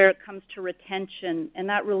really where it comes to retention, and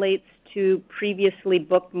that relates to previously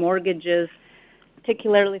booked mortgages,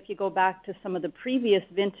 particularly if you go back to some of the previous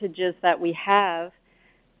vintages that we have,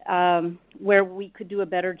 where we could do a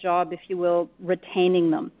better job, if you will, retaining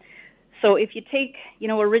them. So if you take,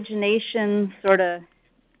 origination sort of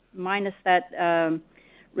minus that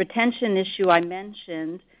retention issue I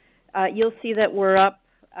mentioned, you'll see that we're up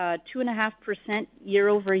 2.5% year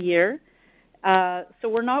over year. So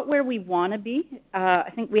we're not where we want to be.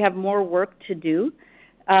 I think we have more work to do.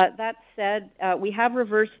 That said, we have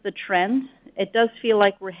reversed the trend. It does feel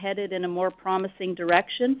like we're headed in a more promising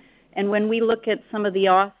direction. And when we look at some of the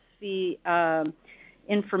OSFI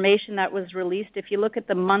information that was released, if you look at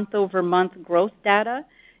the month-over-month growth data,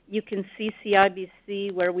 you can see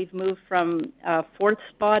CIBC where we've moved from fourth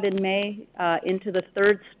spot in May into the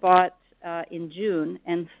third spot in June.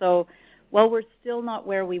 And so while we're still not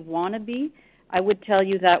where we want to be, I would tell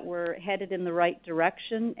you that we're headed in the right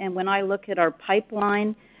direction. And when I look at our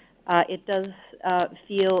pipeline, it does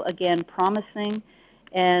feel, again, promising.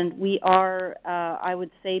 And we are, I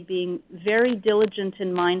would say, being very diligent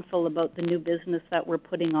and mindful about the new business that we're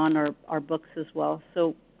putting on our books as well.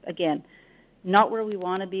 So, again, not where we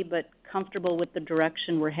want to be, but comfortable with the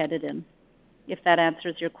direction we're headed in, if that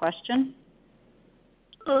answers your question.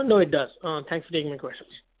 No, it does. Thanks for taking my questions.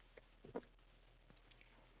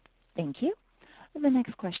 Thank you. The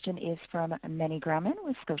next question is from Meny Grauman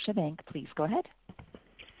with Scotiabank. Please go ahead.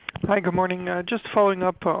 Hi, good morning. Just following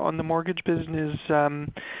up on the mortgage business,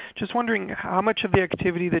 just wondering how much of the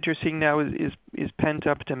activity that you're seeing now is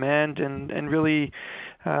pent-up demand, and really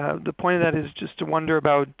the point of that is just to wonder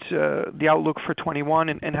about the outlook for 21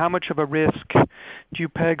 and how much of a risk do you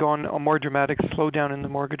peg on a more dramatic slowdown in the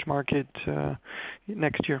mortgage market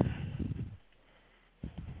next year?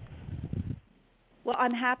 Well,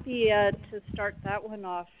 I'm happy to start that one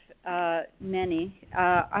off, Meny.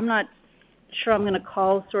 I'm not sure I'm going to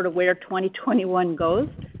call sort of where 2021 goes.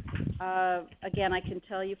 Again, I can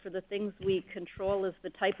tell you for the things we control is the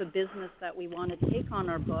type of business that we want to take on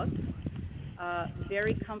our books.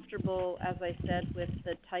 Very comfortable, as I said, with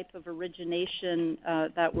the type of origination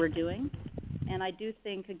that we're doing. And I do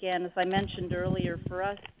think, again, as I mentioned earlier, for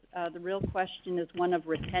us, the real question is one of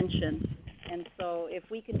retention. And so if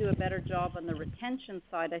we can do a better job on the retention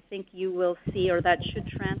side, I think you will see, or that should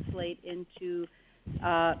translate into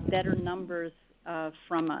better numbers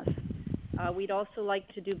from us. We'd also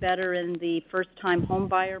like to do better in the first-time home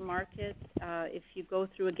buyer market. If you go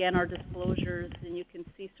through, again, our disclosures, and you can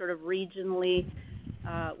see sort of regionally,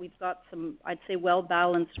 we've got some, I'd say,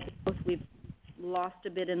 well-balanced growth. We've lost a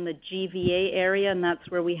bit in the GVA area, and that's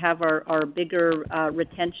where we have our bigger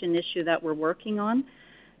retention issue that we're working on.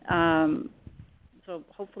 So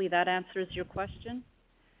hopefully that answers your question.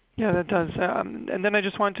 Yeah, that does. And then I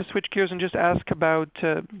just wanted to switch gears and just ask about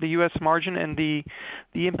the U.S. margin and the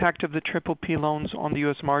impact of the PPP loans on the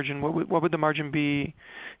U.S. margin. What would the margin be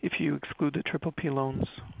if you exclude the PPP loans?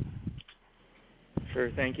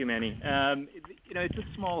 Sure. Thank you, Manny. It's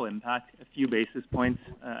a small impact, a few basis points,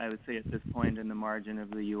 I would say, at this point in the margin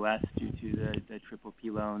of the U.S. due to the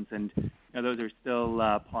PPP loans. And those are still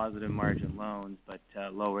positive margin loans, but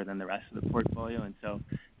lower than the rest of the portfolio. And so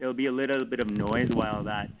there'll be a little bit of noise while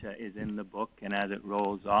that is in the book and as it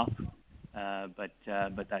rolls off. But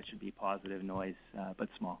that should be positive noise, but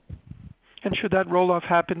small. And should that roll-off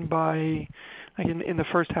happen by, in the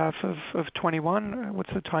first half of 21?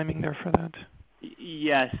 What's the timing there for that?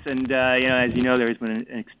 Yes, and as you know, there's been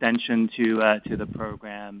an extension to the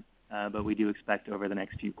program, but we do expect over the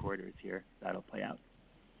next few quarters here that'll play out.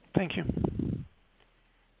 Thank you.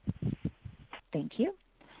 Thank you.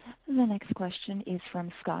 The next question is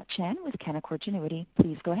from Scott Chan with Canaccord Genuity.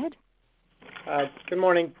 Please go ahead. Good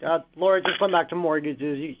morning. Laura, just going back to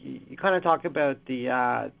mortgages, you kind of talked about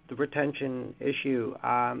the retention issue.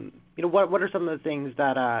 What are some of the things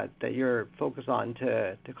that you're focused on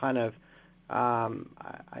to kind of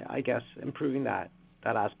I guess, improving that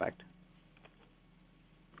aspect?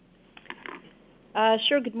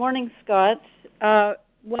 Sure. Good morning, Scott.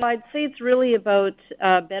 Well, I'd say it's really about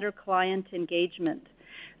better client engagement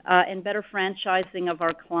and better franchising of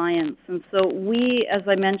our clients. And so we, as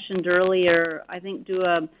I mentioned earlier, I think do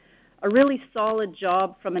a really solid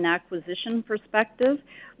job from an acquisition perspective.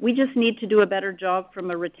 We just need to do a better job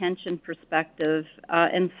from a retention perspective.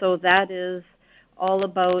 And so that is all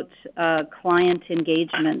about client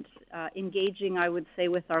engagement. Engaging, I would say,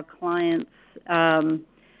 with our clients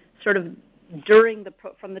sort of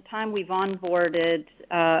from the time we've onboarded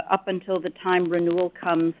up until the time renewal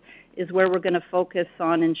comes is where we're going to focus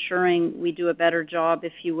on ensuring we do a better job,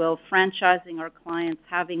 if you will, franchising our clients,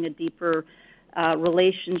 having a deeper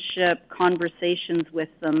relationship, conversations with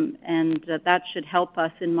them, and that should help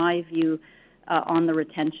us, in my view, on the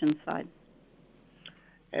retention side.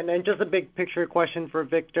 And then just a big picture question for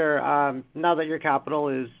Victor. Now that your capital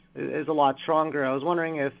is a lot stronger, I was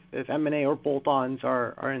wondering if M&A or bolt-ons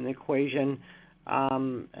are in the equation.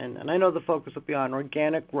 And I know the focus will be on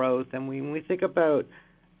organic growth. And when we think about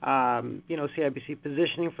CIBC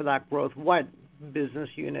positioning for that growth, what business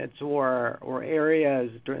units or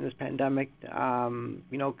areas during this pandemic can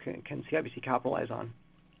CIBC capitalize on?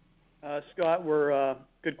 Scott,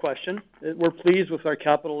 good question. We're pleased with our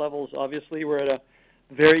capital levels. Obviously, we're at a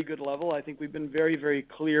very good level. I think we've been very, very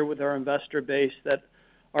clear with our investor base that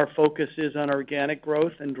our focus is on organic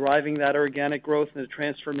growth and driving that organic growth and the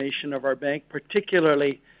transformation of our bank,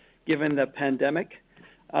 particularly given the pandemic.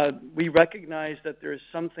 We recognize that there's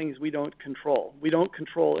some things we don't control. We don't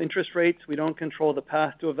control interest rates. We don't control the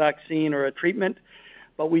path to a vaccine or a treatment,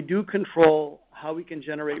 but we do control how we can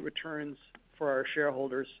generate returns for our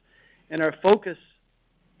shareholders. And our focus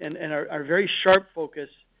and our very sharp focus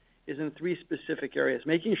is in three specific areas,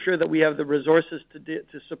 making sure that we have the resources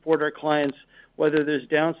to support our clients, whether there's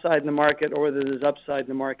downside in the market or whether there's upside in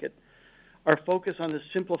the market. Our focus on the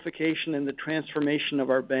simplification and the transformation of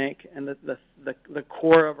our bank and the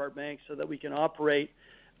core of our bank so that we can operate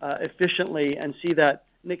efficiently and see that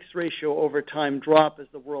mixed ratio over time drop as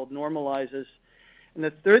the world normalizes. And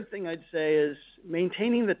the third thing I'd say is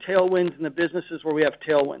maintaining the tailwinds in the businesses where we have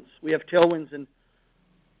tailwinds. We have tailwinds in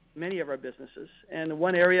many of our businesses. And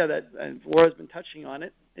one area that Laura's been touching on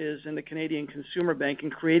it is in the Canadian Consumer Bank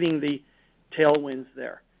and creating the tailwinds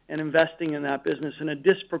there and investing in that business. And a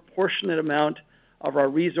disproportionate amount of our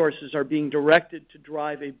resources are being directed to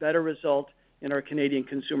drive a better result in our Canadian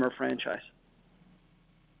consumer franchise.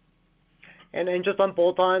 And just on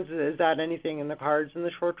bolt-ons, is that anything in the cards in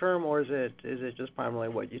the short term, or is it just primarily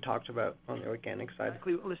what you talked about on the organic side?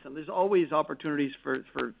 Exactly. Listen, there's always opportunities for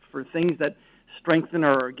things that strengthen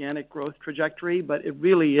our organic growth trajectory, but it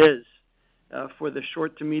really is, for the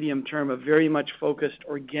short to medium term, a very much focused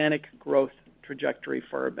organic growth trajectory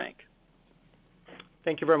for our bank.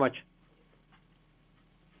 Thank you very much.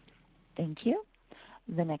 Thank you.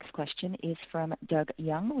 The next question is from Doug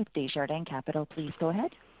Young with Desjardins Capital. Please go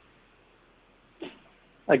ahead.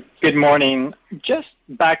 Good morning. Just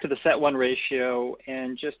back to the CET1 ratio,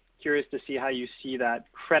 and just curious to see how you see that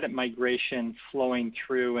credit migration flowing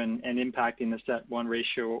through and impacting the CET1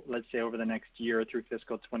 ratio, let's say, over the next year through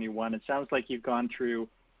fiscal 21. It sounds like you've gone through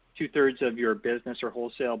two-thirds of your business or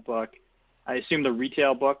wholesale book. I assume the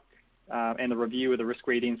retail book and the review of the risk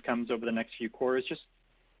ratings comes over the next few quarters. Just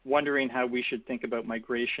wondering how we should think about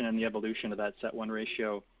migration and the evolution of that CET1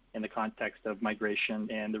 ratio in the context of migration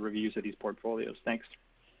and the reviews of these portfolios. Thanks.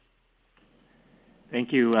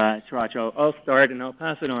 Thank you, Siraj. I'll start, and I'll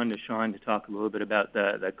pass it on to Sean to talk a little bit about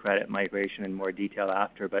the credit migration in more detail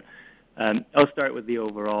after. But I'll start with the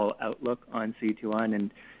overall outlook on CET1.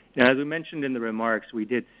 And as we mentioned in the remarks, we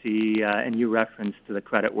did see, and you referenced to the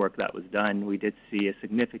credit work that was done, we did see a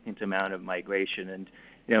significant amount of migration. And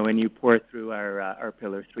when you pour through our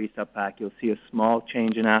Pillar 3 sub-pack, you'll see a small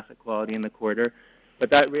change in asset quality in the quarter. But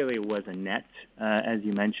that really was a net. As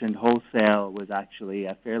you mentioned, wholesale was actually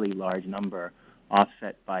a fairly large number,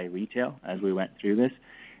 offset by retail as we went through this.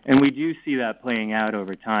 And we do see that playing out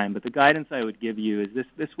over time. But the guidance I would give you is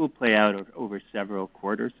this will play out over several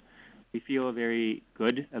quarters. We feel very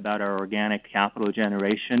good about our organic capital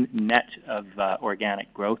generation, net of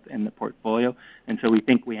organic growth in the portfolio. And so we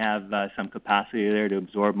think we have some capacity there to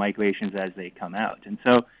absorb migrations as they come out. And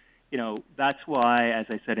so, that's why, as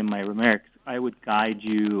I said in my remarks, I would guide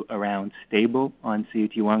you around stable on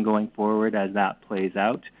CET1 going forward as that plays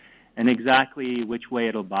out. And exactly which way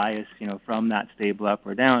it'll bias, from that stable up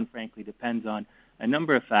or down, frankly, depends on a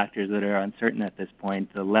number of factors that are uncertain at this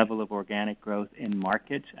point. The level of organic growth in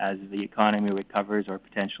markets as the economy recovers or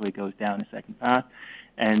potentially goes down a second path,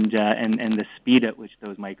 and the speed at which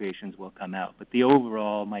those migrations will come out. But the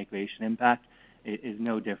overall migration impact is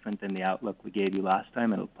no different than the outlook we gave you last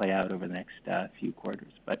time. It'll play out over the next few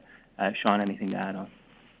quarters. But Sean, anything to add on?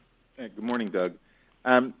 Good morning, Doug.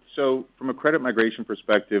 So from a credit migration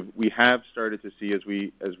perspective, we have started to see, as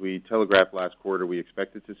we telegraphed last quarter, we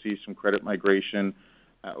expected to see some credit migration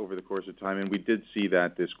over the course of time, and we did see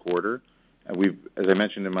that this quarter. As I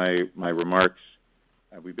mentioned in my remarks,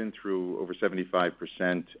 we've been through over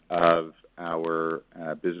 75% of our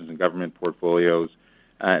business and government portfolios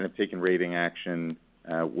and have taken rating action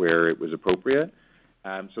where it was appropriate.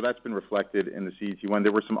 So that's been reflected in the CET1.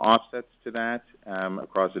 There were some offsets to that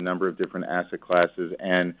across a number of different asset classes,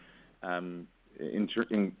 and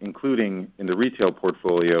including in the retail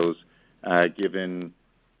portfolios, given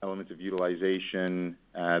elements of utilization,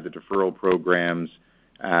 the deferral programs,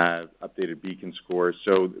 updated beacon scores.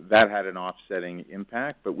 So that had an offsetting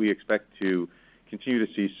impact, but we expect to continue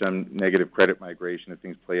to see some negative credit migration if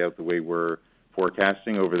things play out the way we're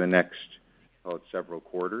forecasting over the next, several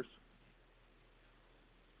quarters.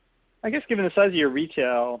 I guess given the size of your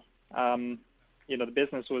retail, the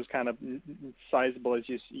business was kind of sizable, as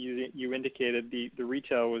you indicated. The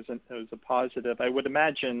retail was a positive. I would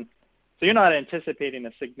imagine. So you're not anticipating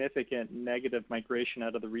a significant negative migration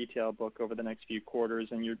out of the retail book over the next few quarters,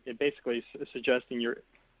 and you're basically suggesting your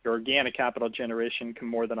organic capital generation can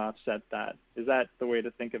more than offset that. Is that the way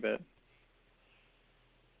to think of it?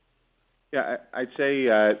 Yeah, I'd say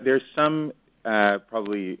there's some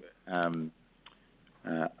probably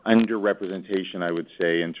underrepresentation, I would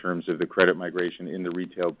say, in terms of the credit migration in the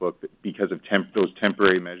retail book because of those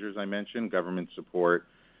temporary measures I mentioned, government support,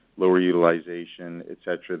 lower utilization, et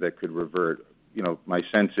cetera, that could revert. My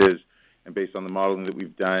sense is, and based on the modeling that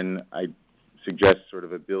we've done, I suggest sort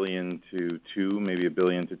of $1 billion to $2 billion, maybe $1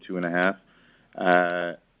 billion to $2.5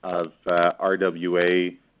 billion of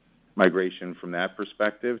RWA migration from that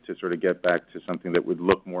perspective to sort of get back to something that would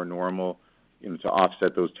look more normal, to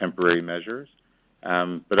offset those temporary measures.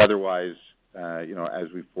 But otherwise, as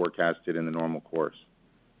we forecasted in the normal course.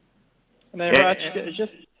 And then, Raj,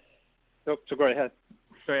 so go ahead.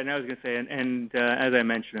 Sorry, and I was going to say, and as I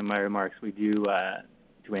mentioned in my remarks, we do,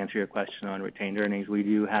 to answer your question on retained earnings, we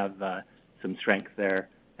do have some strength there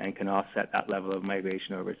and can offset that level of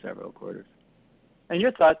migration over several quarters. And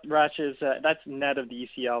your thought, Raj, is that's net of the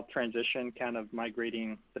ECL transition kind of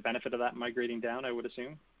migrating, the benefit of that migrating down, I would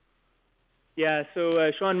assume? Yeah,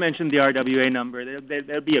 so Sean mentioned the RWA number.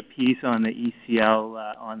 There'll be a piece on the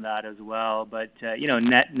ECL on that as well. But,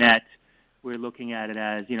 net, we're looking at it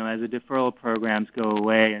as, as the deferral programs go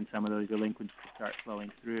away and some of those delinquencies start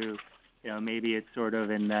flowing through, maybe it's sort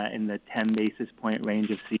of in the 10 basis point range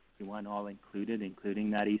of CET1 all included,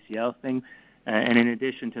 including that ECL thing. And in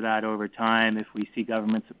addition to that, over time, if we see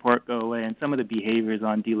government support go away and some of the behaviors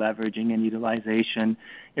on deleveraging and utilization,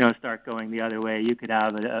 start going the other way, you could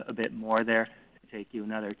have a bit more there to take you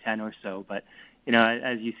another 10 or so. But,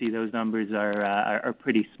 as you see, those numbers are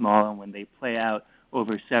pretty small, and when they play out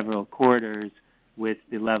over several quarters with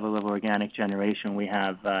the level of organic generation we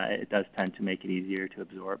have, it does tend to make it easier to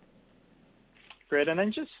absorb. Great. And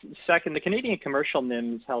then just second, the Canadian commercial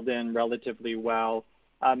NIMs held in relatively well.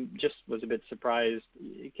 Just was a bit surprised.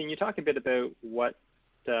 Can you talk a bit about what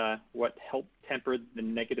helped temper the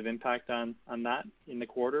negative impact on that in the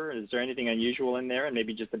quarter? Is there anything unusual in there, and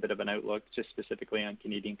maybe just a bit of an outlook just specifically on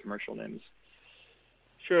Canadian commercial NIMs?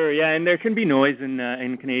 Sure, yeah, and there can be noise in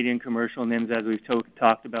Canadian commercial NIMs, as we've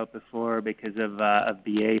talked about before, because of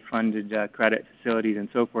BA-funded credit facilities and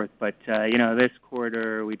so forth. But, this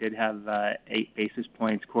quarter we did have 8 basis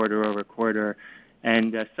points quarter over quarter,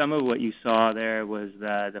 and some of what you saw there was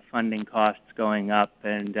the funding costs going up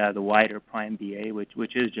and the wider prime BA,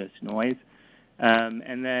 which is just noise.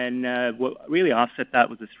 And then what really offset that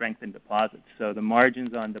was the strength in deposits. So the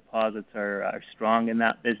margins on deposits are strong in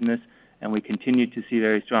that business, and we continued to see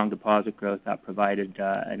very strong deposit growth that provided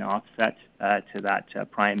an offset to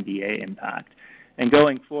that prime BA impact. And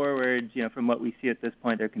going forward, from what we see at this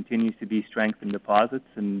point, there continues to be strength in deposits,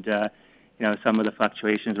 and some of the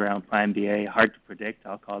fluctuations around prime BA, hard to predict.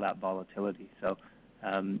 I'll call that volatility. So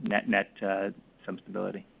net some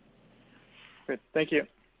stability. Great. Thank you.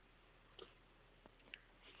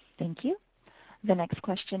 Thank you. The next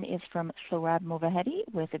question is from Sohrab Movahedi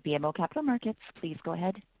with BMO Capital Markets. Please go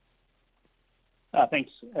ahead.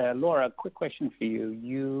 Thanks. Laura, quick question for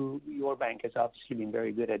you. Your bank has obviously been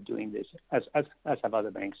very good at doing this, as have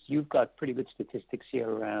other banks. You've got pretty good statistics here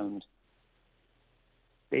around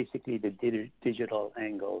basically the digital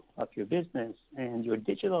angle of your business, and your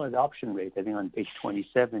digital adoption rate, I think on page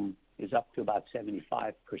 27, is up to about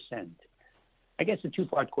 75%. I guess a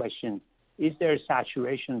two-part question. Is there a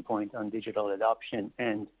saturation point on digital adoption?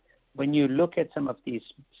 And when you look at some of these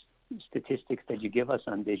statistics that you give us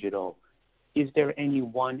on digital, is there any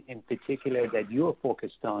one in particular that you're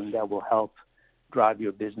focused on that will help drive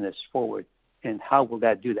your business forward? And how will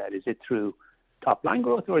that do that? Is it through top-line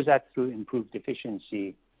growth, or is that through improved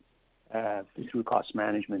efficiency, through cost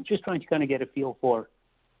management? Just trying to kind of get a feel for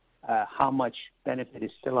how much benefit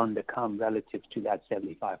is still on the come relative to that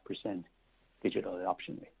 75% digital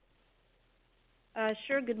adoption rate.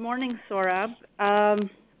 Sure. Good morning, Sohrab.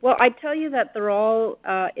 Well, I tell you that they're all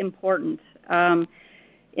important.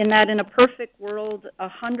 In that, in a perfect world,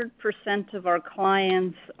 100% of our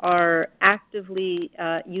clients are actively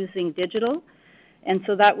using digital. And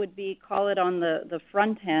so that would be, call it on the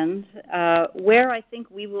front end. Where I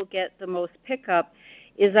think we will get the most pickup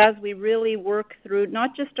is as we really work through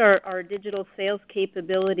not just our digital sales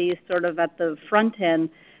capabilities sort of at the front end,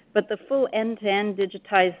 but the full end-to-end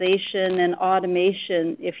digitization and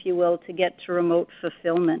automation, if you will, to get to remote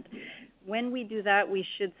fulfillment. When we do that, we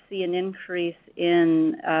should see an increase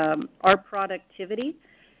in our productivity.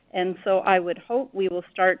 And so I would hope we will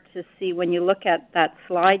start to see, when you look at that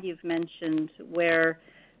slide you've mentioned, where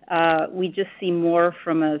we just see more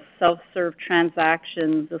from a self-serve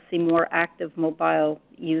transactions, we'll see more active mobile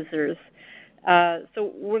users.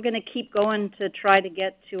 So we're going to keep going to try to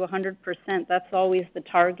get to 100%. That's always the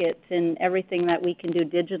target in everything that we can do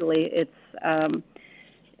digitally. It's,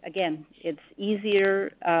 again, it's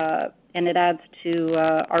easier and it adds to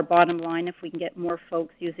our bottom line if we can get more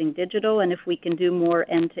folks using digital and if we can do more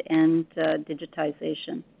end-to-end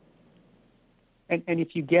digitization. And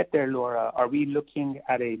if you get there, Laura, are we looking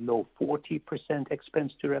at a low 40%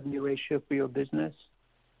 expense to revenue ratio for your business,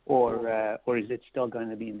 or is it still going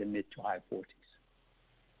to be in the mid to high 40s?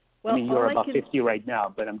 Well, I mean, you're about 50 right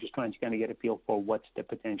now, but I'm just trying to kind of get a feel for what's the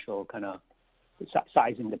potential kind of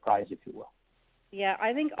sizing the prize, if you will. Yeah,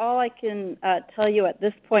 I think all I can tell you at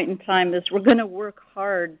this point in time is we're going to work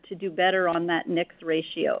hard to do better on that NIX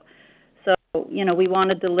ratio. So, we want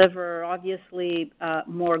to deliver, obviously,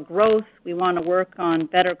 more growth. We want to work on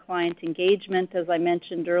better client engagement, as I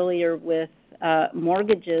mentioned earlier, with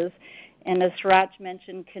mortgages. And as Hratch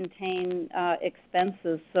mentioned, contain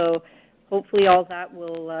expenses. So hopefully all that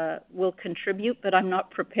will contribute, but I'm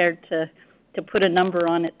not prepared to put a number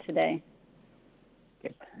on it today.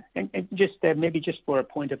 Okay. And just maybe just for a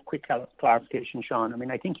point of quick clarification, Sean, I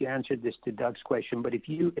mean, I think you answered this to Doug's question, but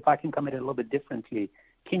if I can come at it a little bit differently,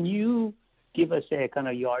 can you give us a kind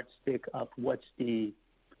of yardstick of what's the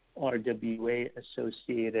RWA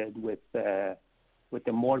associated with the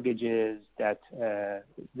mortgages that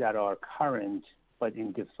are current but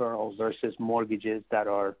in deferral versus mortgages that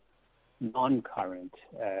are non-current,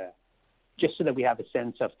 just so that we have a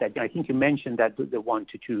sense of that. I think you mentioned that the 1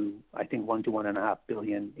 to 1.5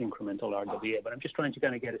 billion incremental RWA, but I'm just trying to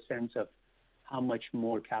kind of get a sense of how much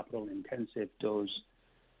more capital intensive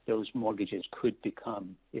those mortgages could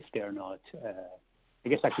become if they're not. I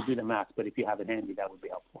guess I could do the math, but if you have it handy, that would be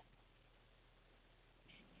helpful.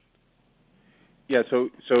 Yeah, so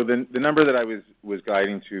the number that I was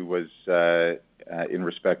guiding to was in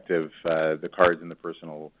respect of the cards in the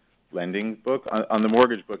personal lending book. On the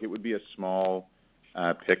mortgage book, it would be a small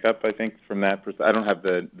pickup, I think, from that. I don't have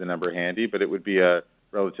the number handy, but it would be a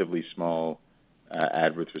relatively small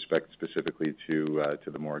add with respect specifically to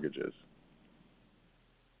the mortgages.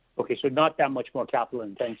 Okay, so not that much more capital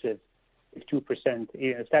intensive. If 2%,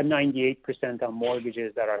 if that 98% on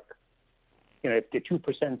mortgages that are, if the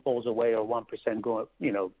 2% falls away or 1% go,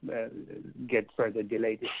 get further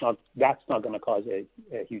delayed, that's not going to cause a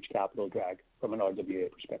huge capital drag from an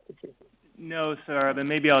RWA perspective. No, sir, but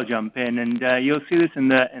maybe I'll jump in, and you'll see this in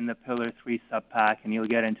the Pillar 3 subpack, and you'll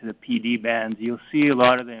get into the PD bands. You'll see a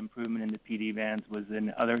lot of the improvement in the PD bands was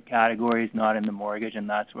in other categories, not in the mortgage, and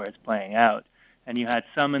that's where it's playing out. And you had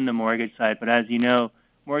some in the mortgage side, but as you know,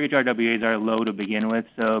 mortgage RWAs are low to begin with,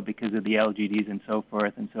 so because of the LGDs and so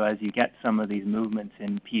forth, and so as you get some of these movements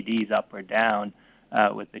in PDs up or down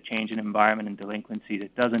with the change in environment and delinquencies,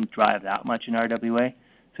 it doesn't drive that much in RWA.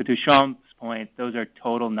 So to Sean's point, those are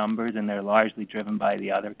total numbers, and they're largely driven by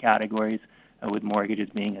the other categories, with mortgages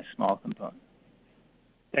being a small component.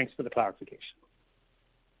 Thanks for the clarification.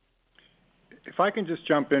 If I can just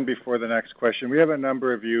jump in before the next question. We have a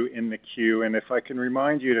number of you in the queue, and if I can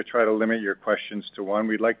remind you to try to limit your questions to one.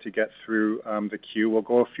 We'd like to get through the queue. We'll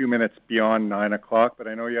go a few minutes beyond 9 o'clock, but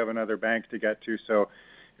I know you have another bank to get to, so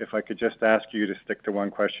if I could just ask you to stick to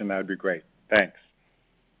one question, that would be great. Thanks.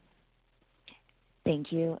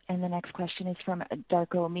 Thank you. And the next question is from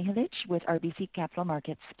Darko Mihelic with RBC Capital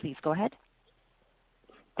Markets. Please go ahead.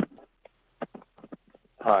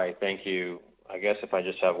 Hi, thank you. I guess if I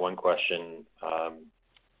just have one question,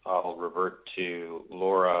 I'll revert to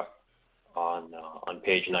Laura on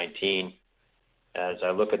page 19. As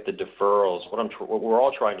I look at the deferrals, what we're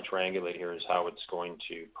all trying to triangulate here is how it's going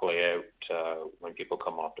to play out when people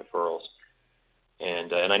come off deferrals.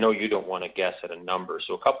 And I know you don't want to guess at a number,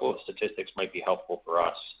 so a couple of statistics might be helpful for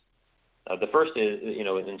us. The first is,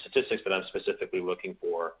 in statistics that I'm specifically looking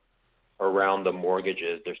for, around the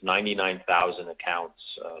mortgages, there's 99,000 accounts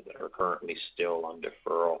that are currently still on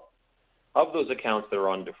deferral. Of those accounts that are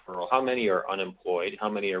on deferral, how many are unemployed? How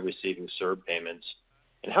many are receiving CERB payments?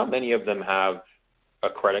 And how many of them have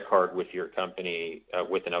a credit card with your company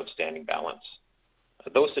with an outstanding balance?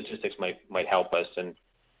 Those statistics might help us, and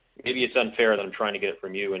maybe it's unfair that I'm trying to get it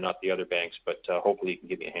from you and not the other banks, but hopefully you can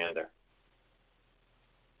give me a hand there.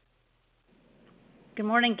 Good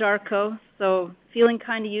morning, Darko. So feeling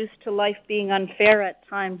kind of used to life being unfair at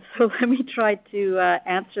times, so let me try to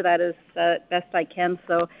answer that as best I can.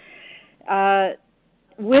 So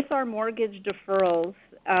with our mortgage deferrals,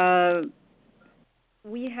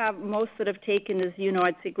 we have most that have taken, as you know,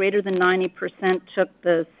 I'd say greater than 90% took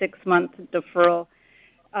the 6-month deferral.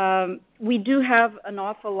 We do have an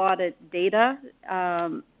awful lot of data.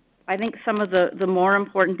 I think some of the more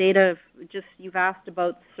important data, just you've asked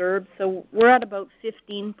about CERB. So we're at about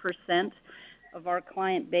 15% of our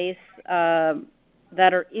client base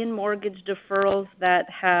that are in mortgage deferrals that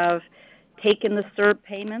have taken the CERB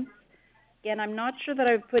payments. Again, I'm not sure that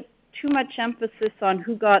I've put too much emphasis on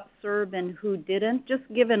who got CERB and who didn't, just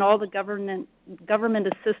given all the government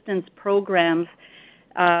assistance programs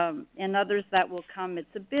and others that will come.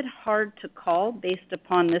 It's a bit hard to call based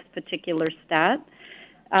upon this particular stat.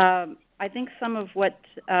 I think some of what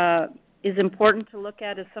is important to look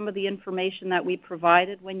at is some of the information that we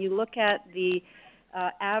provided. When you look at the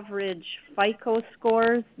average FICO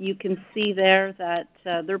scores, you can see there that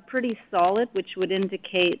they're pretty solid, which would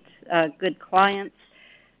indicate good clients.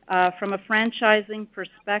 From a franchising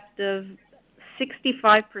perspective,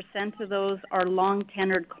 65% of those are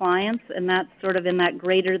long-tenured clients, and that's sort of in that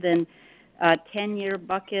greater than 10-year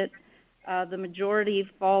bucket. The majority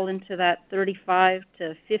fall into that 35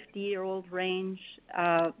 to 50-year-old range.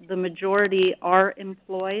 The majority are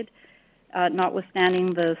employed,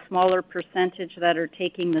 notwithstanding the smaller percentage that are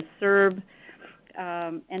taking the CERB.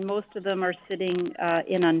 And most of them are sitting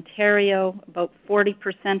in Ontario. About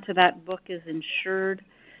 40% of that book is insured.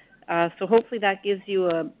 So hopefully that gives you,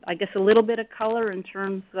 a little bit of color in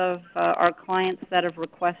terms of our clients that have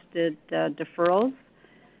requested deferrals.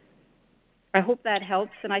 I hope that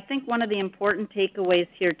helps. And I think one of the important takeaways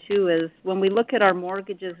here, too, is when we look at our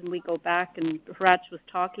mortgages and we go back, and Hratch was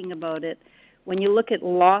talking about it, when you look at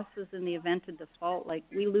losses in the event of default, like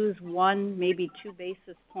we lose 1, maybe 2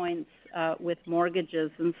 basis points with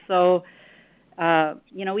mortgages. And so,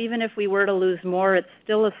 even if we were to lose more, it's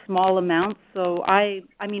still a small amount. So I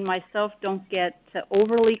mean, myself don't get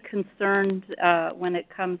overly concerned when it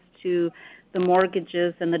comes to the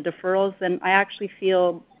mortgages and the deferrals. And I actually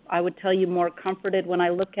feel, I would tell you, more comforted when I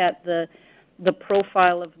look at the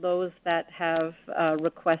profile of those that have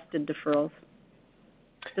requested deferrals.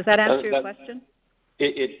 Does that answer your question?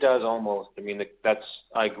 It does almost. I mean,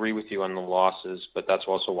 I agree with you on the losses, but that's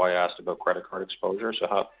also why I asked about credit card exposure.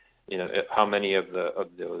 So how many of those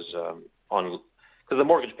because the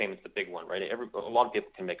mortgage payment's the big one, right? A lot of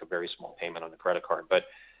people can make a very small payment on the credit card, but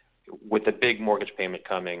with the big mortgage payment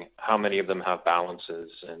coming, how many of them have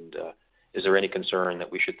balances, and is there any concern that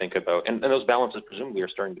we should think about? And those balances presumably are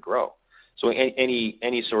starting to grow. So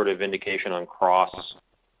any sort of indication on cross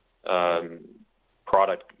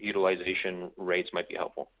product utilization rates might be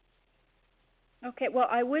helpful. Okay. Well,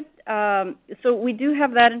 I would. So we do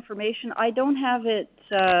have that information. I don't have it.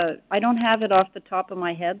 I don't have it off the top of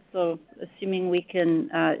my head. So assuming we can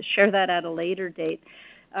share that at a later date.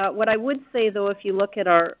 What I would say, though, if you look at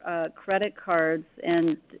our credit cards,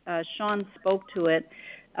 and Sean spoke to it,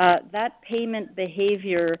 that payment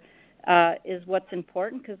behavior is what's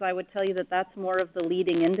important, because I would tell you that that's more of the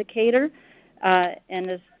leading indicator. And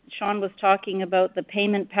as Sean was talking about, the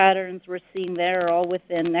payment patterns we're seeing there are all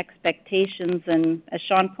within expectations. And as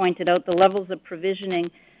Sean pointed out, the levels of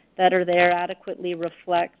provisioning that are there adequately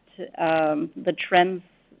reflect the trends.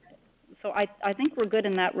 So I think we're good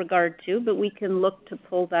in that regard too, but we can look to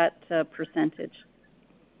pull that percentage.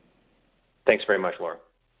 Thanks very much, Laura.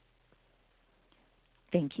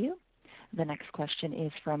 Thank you. The next question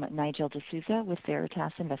is from Nigel D'Souza with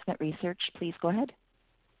Veritas Investment Research. Please go ahead.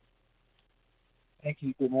 Thank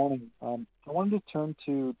you. Good morning. I wanted to turn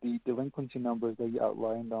to the delinquency numbers that you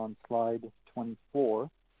outlined on slide 24.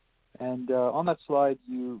 And on that slide,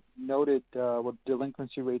 you noted what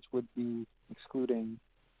delinquency rates would be excluding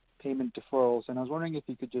payment deferrals. And I was wondering if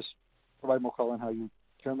you could just provide more color on how you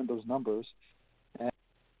determine those numbers.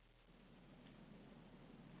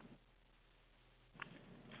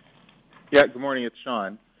 Yeah, good morning. It's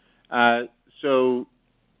Sean. So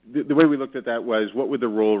the way we looked at that was, what would the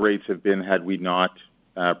roll rates have been had we not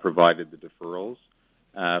provided the deferrals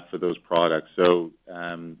for those products? So,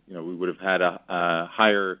 we would have had a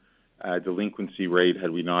higher delinquency rate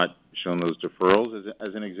had we not shown those deferrals.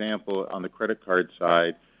 As an example, on the credit card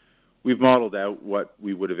side, we've modeled out what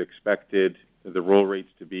we would have expected the roll rates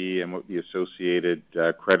to be and what the associated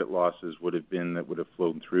credit losses would have been that would have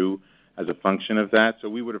flown through as a function of that. So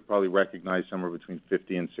we would have probably recognized somewhere between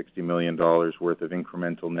 $50 and $60 million worth of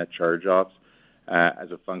incremental net charge-offs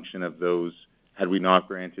as a function of those had we not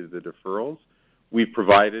granted the deferrals. We've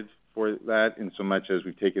provided for that in so much as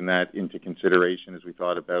we've taken that into consideration as we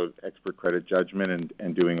thought about expert credit judgment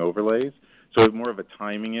and doing overlays. So it's more of a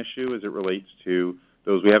timing issue as it relates to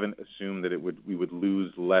those. We haven't assumed that we would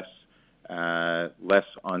lose less on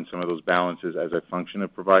some of those balances as a function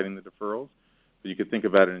of providing the deferrals. But you could think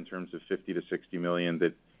about it in terms of $50 to $60 million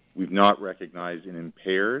that we've not recognized in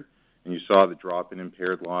impaired, and you saw the drop in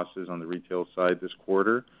impaired losses on the retail side this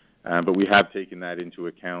quarter. But we have taken that into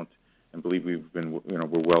account and believe we're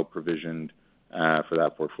well provisioned for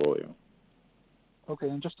that portfolio. Okay,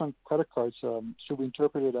 and just on credit cards, should we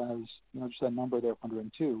interpret it as just that number there,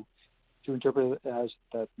 102? Should we interpret it as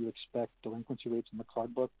that you expect delinquency rates in the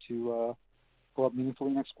card book to go up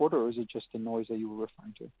meaningfully next quarter, or is it just the noise that you were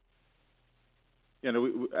referring to? As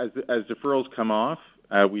deferrals come off,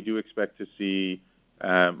 we do expect to see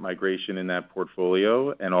migration in that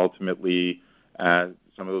portfolio, and ultimately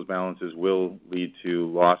some of those balances will lead to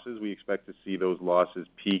losses. We expect to see those losses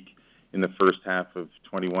peak in the first half of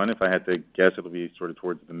 21. If I had to guess, it'll be sort of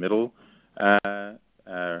towards the middle or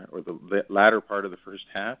the latter part of the first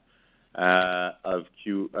half of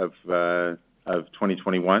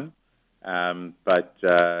 2021.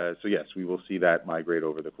 So yes, we will see that migrate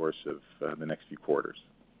over the course of the next few quarters.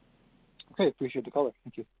 Okay, appreciate the color.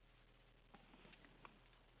 Thank you.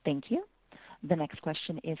 Thank you. The next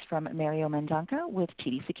question is from Mario Mendonca with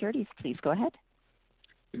TD Securities. Please go ahead.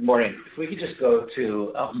 Good morning. If we could just go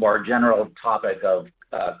to a more general topic of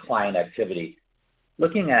client activity.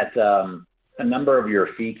 Looking at a number of your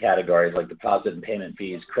fee categories like deposit and payment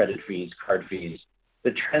fees, credit fees, card fees,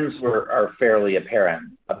 the trends are fairly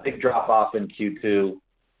apparent. A big drop-off in Q2,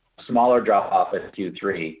 a smaller drop-off in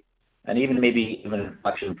Q3, and maybe an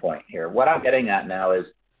inflection point here. What I'm getting at now is,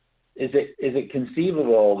 is it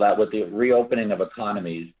conceivable that with the reopening of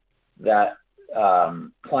economies that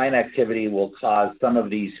client activity will cause some of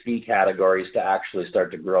these fee categories to actually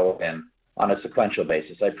start to grow again on a sequential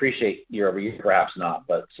basis? I appreciate year-over-year, perhaps not,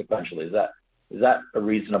 but sequentially. Is that a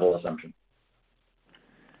reasonable assumption?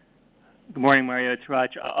 Good morning, Mario. It's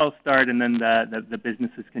Raj. I'll start, and then the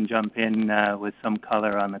businesses can jump in with some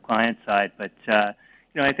color on the client side. But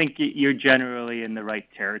I think you're generally in the right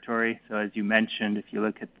territory. So as you mentioned, if you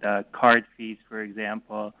look at the card fees, for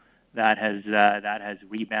example, that has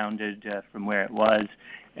rebounded from where it was,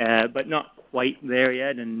 but not quite there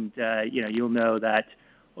yet. And you'll know that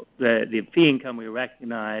the fee income we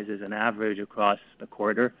recognize is an average across the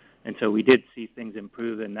quarter. And so we did see things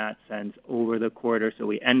improve in that sense over the quarter. So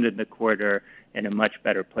we ended the quarter in a much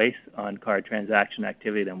better place on card transaction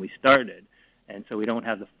activity than we started. And so we don't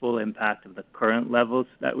have the full impact of the current levels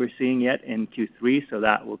that we're seeing yet in Q3. So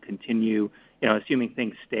that will continue, assuming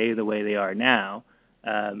things stay the way they are now,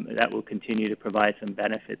 that will continue to provide some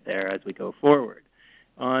benefit there as we go forward.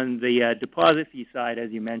 On the deposit fee side,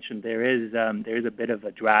 as you mentioned, there is a bit of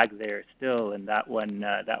a drag there still, and that one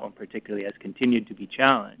particularly has continued to be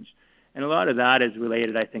challenged. And a lot of that is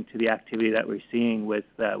related, I think, to the activity that we're seeing with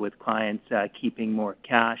clients keeping more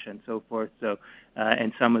cash and so forth. So,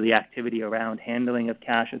 and some of the activity around handling of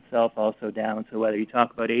cash itself also down. So whether you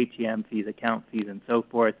talk about ATM fees, account fees, and so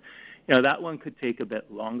forth, that one could take a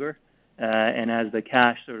bit longer. And as the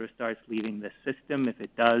cash sort of starts leaving the system, if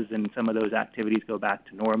it does, and some of those activities go back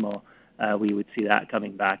to normal, we would see that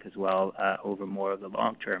coming back as well over more of the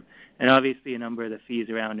long term. And obviously, a number of the fees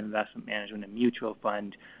around investment management and mutual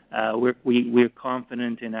fund, we're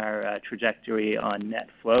confident in our trajectory on net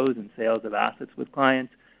flows and sales of assets with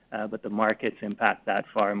clients, but the markets impact that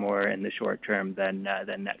far more in the short term than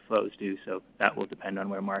net flows do. So that will depend on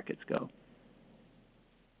where markets go.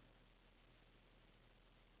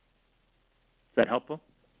 Is that helpful?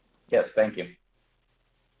 Yes, thank you.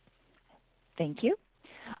 Thank you.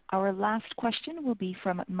 Our last question will be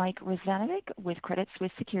from Mike Rizvanovic with Credit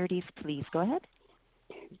Suisse Securities. Please go ahead.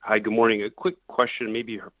 Hi, good morning. A quick question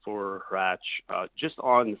maybe for Hratch, just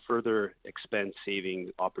on further expense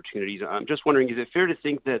saving opportunities. I'm just wondering, is it fair to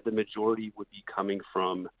think that the majority would be coming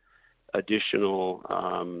from additional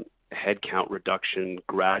headcount reduction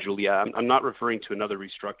gradually? I'm not referring to another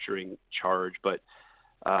restructuring charge, but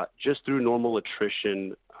just through normal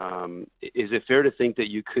attrition, is it fair to think that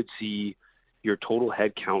you could see your total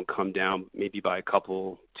headcount come down maybe by a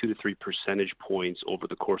couple, 2 to 3 percentage points over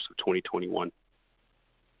the course of 2021?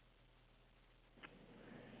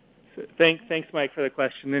 So thanks, Mike, for the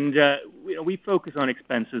question. And we focus on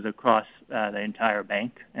expenses across the entire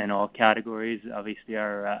bank and all categories. Obviously,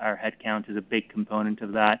 our headcount is a big component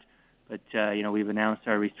of that. But, we've announced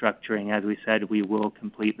our restructuring. As we said, we will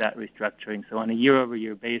complete that restructuring. So on a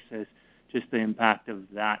year-over-year basis, just the impact of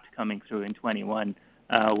that coming through in 21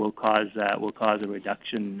 will cause a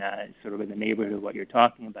reduction sort of in the neighborhood of what you're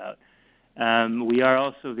talking about. We are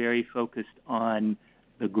also very focused on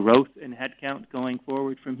the growth in headcount going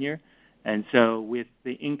forward from here. And so with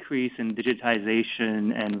the increase in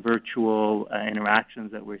digitization and virtual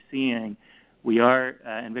interactions that we're seeing, we are,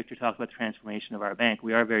 and Victor talked about the transformation of our bank,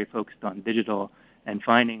 we are very focused on digital and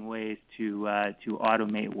finding ways to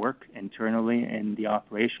automate work internally in the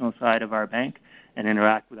operational side of our bank and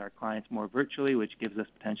interact with our clients more virtually, which gives us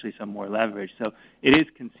potentially some more leverage. So it is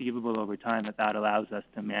conceivable over time that allows us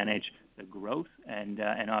to manage the growth, and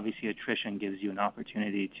obviously attrition gives you an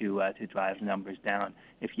opportunity to drive numbers down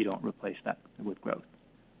if you don't replace that with growth.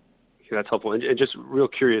 Okay, that's helpful. And just real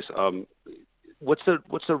curious, what's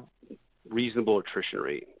the reasonable attrition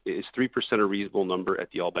rate? Is 3% a reasonable number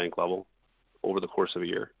at the all bank level over the course of a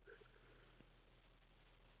year?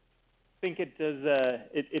 I think it does.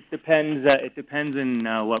 It depends. It depends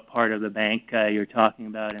on what part of the bank you're talking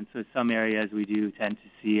about, and so some areas we do tend to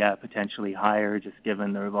see potentially higher, just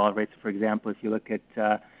given the revolve rates. For example, if you look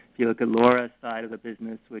at Laura's side of the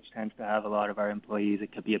business, which tends to have a lot of our employees,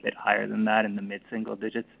 it could be a bit higher than that, in the mid-single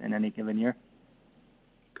digits in any given year.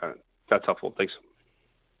 Got it. That's helpful. Thanks.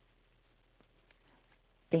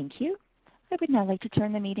 Thank you. I would now like to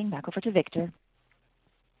turn the meeting back over to Victor.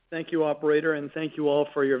 Thank you, operator, and thank you all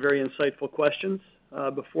for your very insightful questions.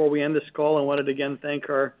 Before we end this call, I wanted to again thank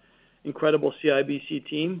our incredible CIBC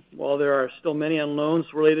team. While there are still many unknowns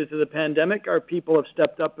related to the pandemic, our people have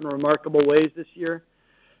stepped up in remarkable ways this year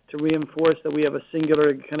to reinforce that we have a singular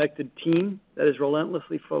and connected team that is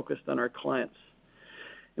relentlessly focused on our clients.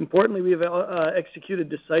 Importantly, we have executed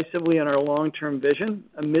decisively on our long-term vision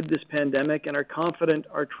amid this pandemic and are confident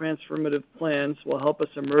our transformative plans will help us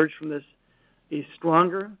emerge from this a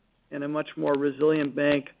stronger and a much more resilient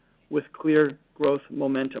bank with clear growth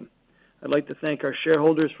momentum. I'd like to thank our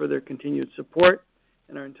shareholders for their continued support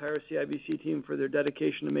and our entire CIBC team for their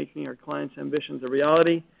dedication to making our clients' ambitions a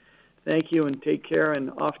reality. Thank you and take care,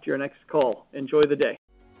 and off to your next call. Enjoy the day.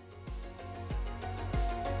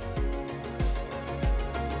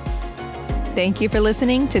 Thank you for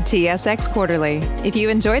listening to TSX Quarterly. If you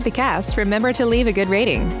enjoyed the cast, remember to leave a good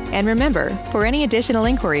rating. And remember, for any additional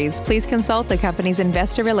inquiries, please consult the company's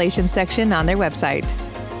investor relations section on their website.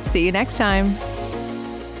 See you next time.